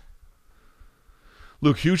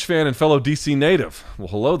 Luke, huge fan and fellow DC native. Well,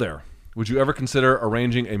 hello there. Would you ever consider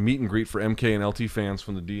arranging a meet and greet for MK and LT fans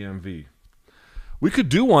from the DMV? We could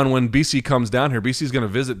do one when BC comes down here. BC's going to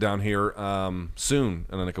visit down here soon,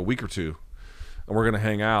 in like a week or two, and we're going to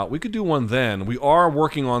hang out. We could do one then. We are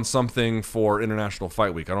working on something for International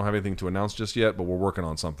Fight Week. I don't have anything to announce just yet, but we're working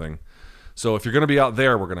on something. So if you're going to be out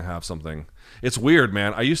there, we're going to have something. It's weird,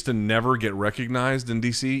 man. I used to never get recognized in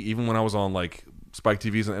DC, even when I was on like Spike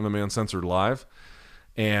TV's and MMA Uncensored Live.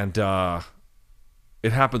 And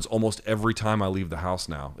it happens almost every time I leave the house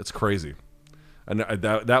now. It's crazy. And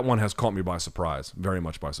that one has caught me by surprise, very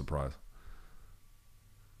much by surprise.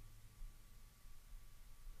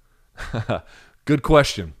 Good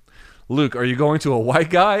question. Luke, are you going to a white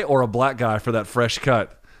guy or a black guy for that fresh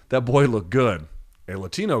cut? That boy looked good. A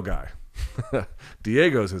Latino guy.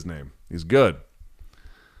 Diego's his name. He's good.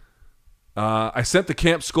 I sent the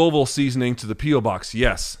Camp Scoville seasoning to the P.O. Box.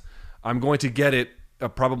 Yes. I'm going to get it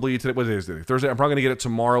probably today. What day is it? Thursday. I'm probably going to get it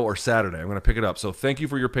tomorrow or Saturday. I'm going to pick it up. So thank you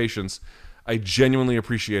for your patience. I genuinely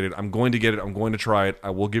appreciate it. I'm going to get it. I'm going to try it. I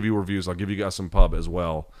will give you reviews. I'll give you guys some pub as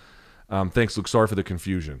well. Thanks, Luke. Sorry for the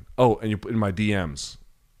confusion. Oh, and you put in my DMs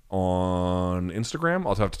on Instagram.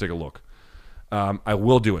 I'll have to take a look. I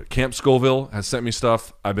will do it. Camp Scoville has sent me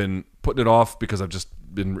stuff. I've been putting it off because I've just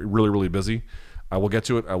been really, really busy. I will get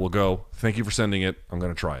to it. I will go. Thank you for sending it. I'm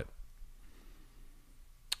going to try it.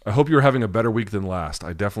 I hope you're having a better week than last.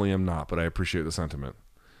 I definitely am not, but I appreciate the sentiment.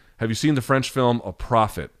 Have you seen the French film A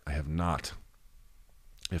Prophet? I have not.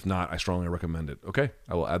 If not, I strongly recommend it. Okay,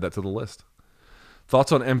 I will add that to the list.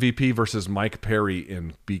 Thoughts on MVP versus Mike Perry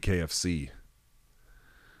in BKFC?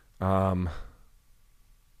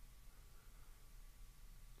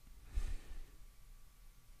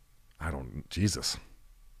 Jesus.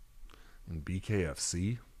 In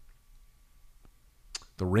BKFC?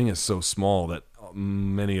 The ring is so small that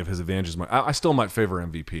many of his advantages I still might favor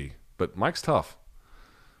MVP, but Mike's tough.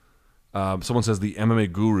 Someone says the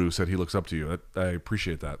MMA guru said he looks up to you. I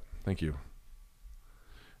appreciate that. Thank you.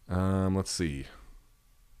 Let's see.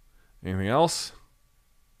 Anything else?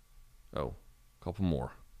 Oh, a couple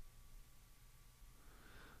more.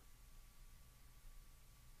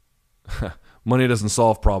 Money doesn't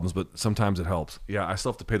solve problems, but sometimes it helps. Yeah, I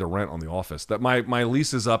still have to pay the rent on the office. That my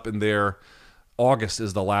lease is up in there. August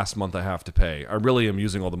is the last month I have to pay. I really am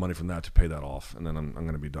using all the money from that to pay that off, and then I'm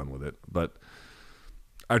going to be done with it. But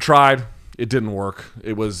I tried. It didn't work.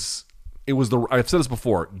 I've said this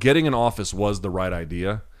before. Getting an office was the right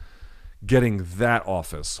idea. Getting that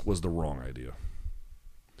office was the wrong idea.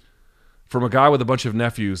 From a guy with a bunch of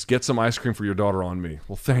nephews, get some ice cream for your daughter on me.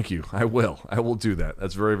 Well, thank you. I will. I will do that.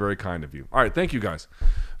 That's very, very kind of you. All right, thank you guys.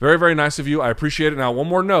 Very, very nice of you. I appreciate it. Now, one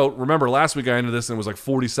more note. Remember, last week I ended this and it was like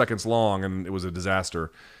 40 seconds long and it was a disaster.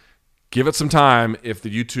 Give it some time. If the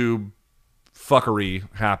YouTube fuckery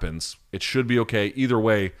happens, it should be okay. Either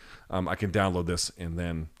way, I can download this and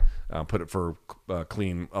then put it for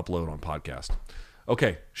clean upload on podcast.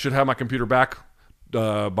 Okay, should have my computer back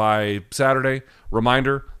by Saturday.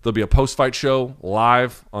 Reminder, there'll be a post-fight show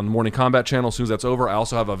live on the Morning Combat channel as soon as that's over. I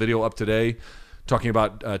also have a video up today talking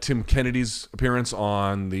about Tim Kennedy's appearance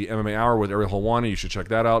on the MMA Hour with Ariel Helwani. You should check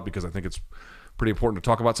that out because I think it's pretty important to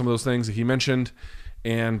talk about some of those things that he mentioned.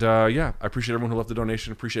 And yeah, I appreciate everyone who left a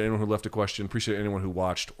donation. Appreciate anyone who left a question. Appreciate anyone who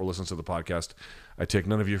watched or listens to the podcast. I take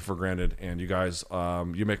none of you for granted. And you guys,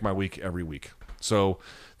 you make my week every week. So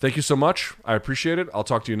thank you so much. I appreciate it. I'll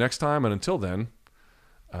talk to you next time. And until then,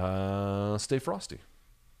 stay frosty.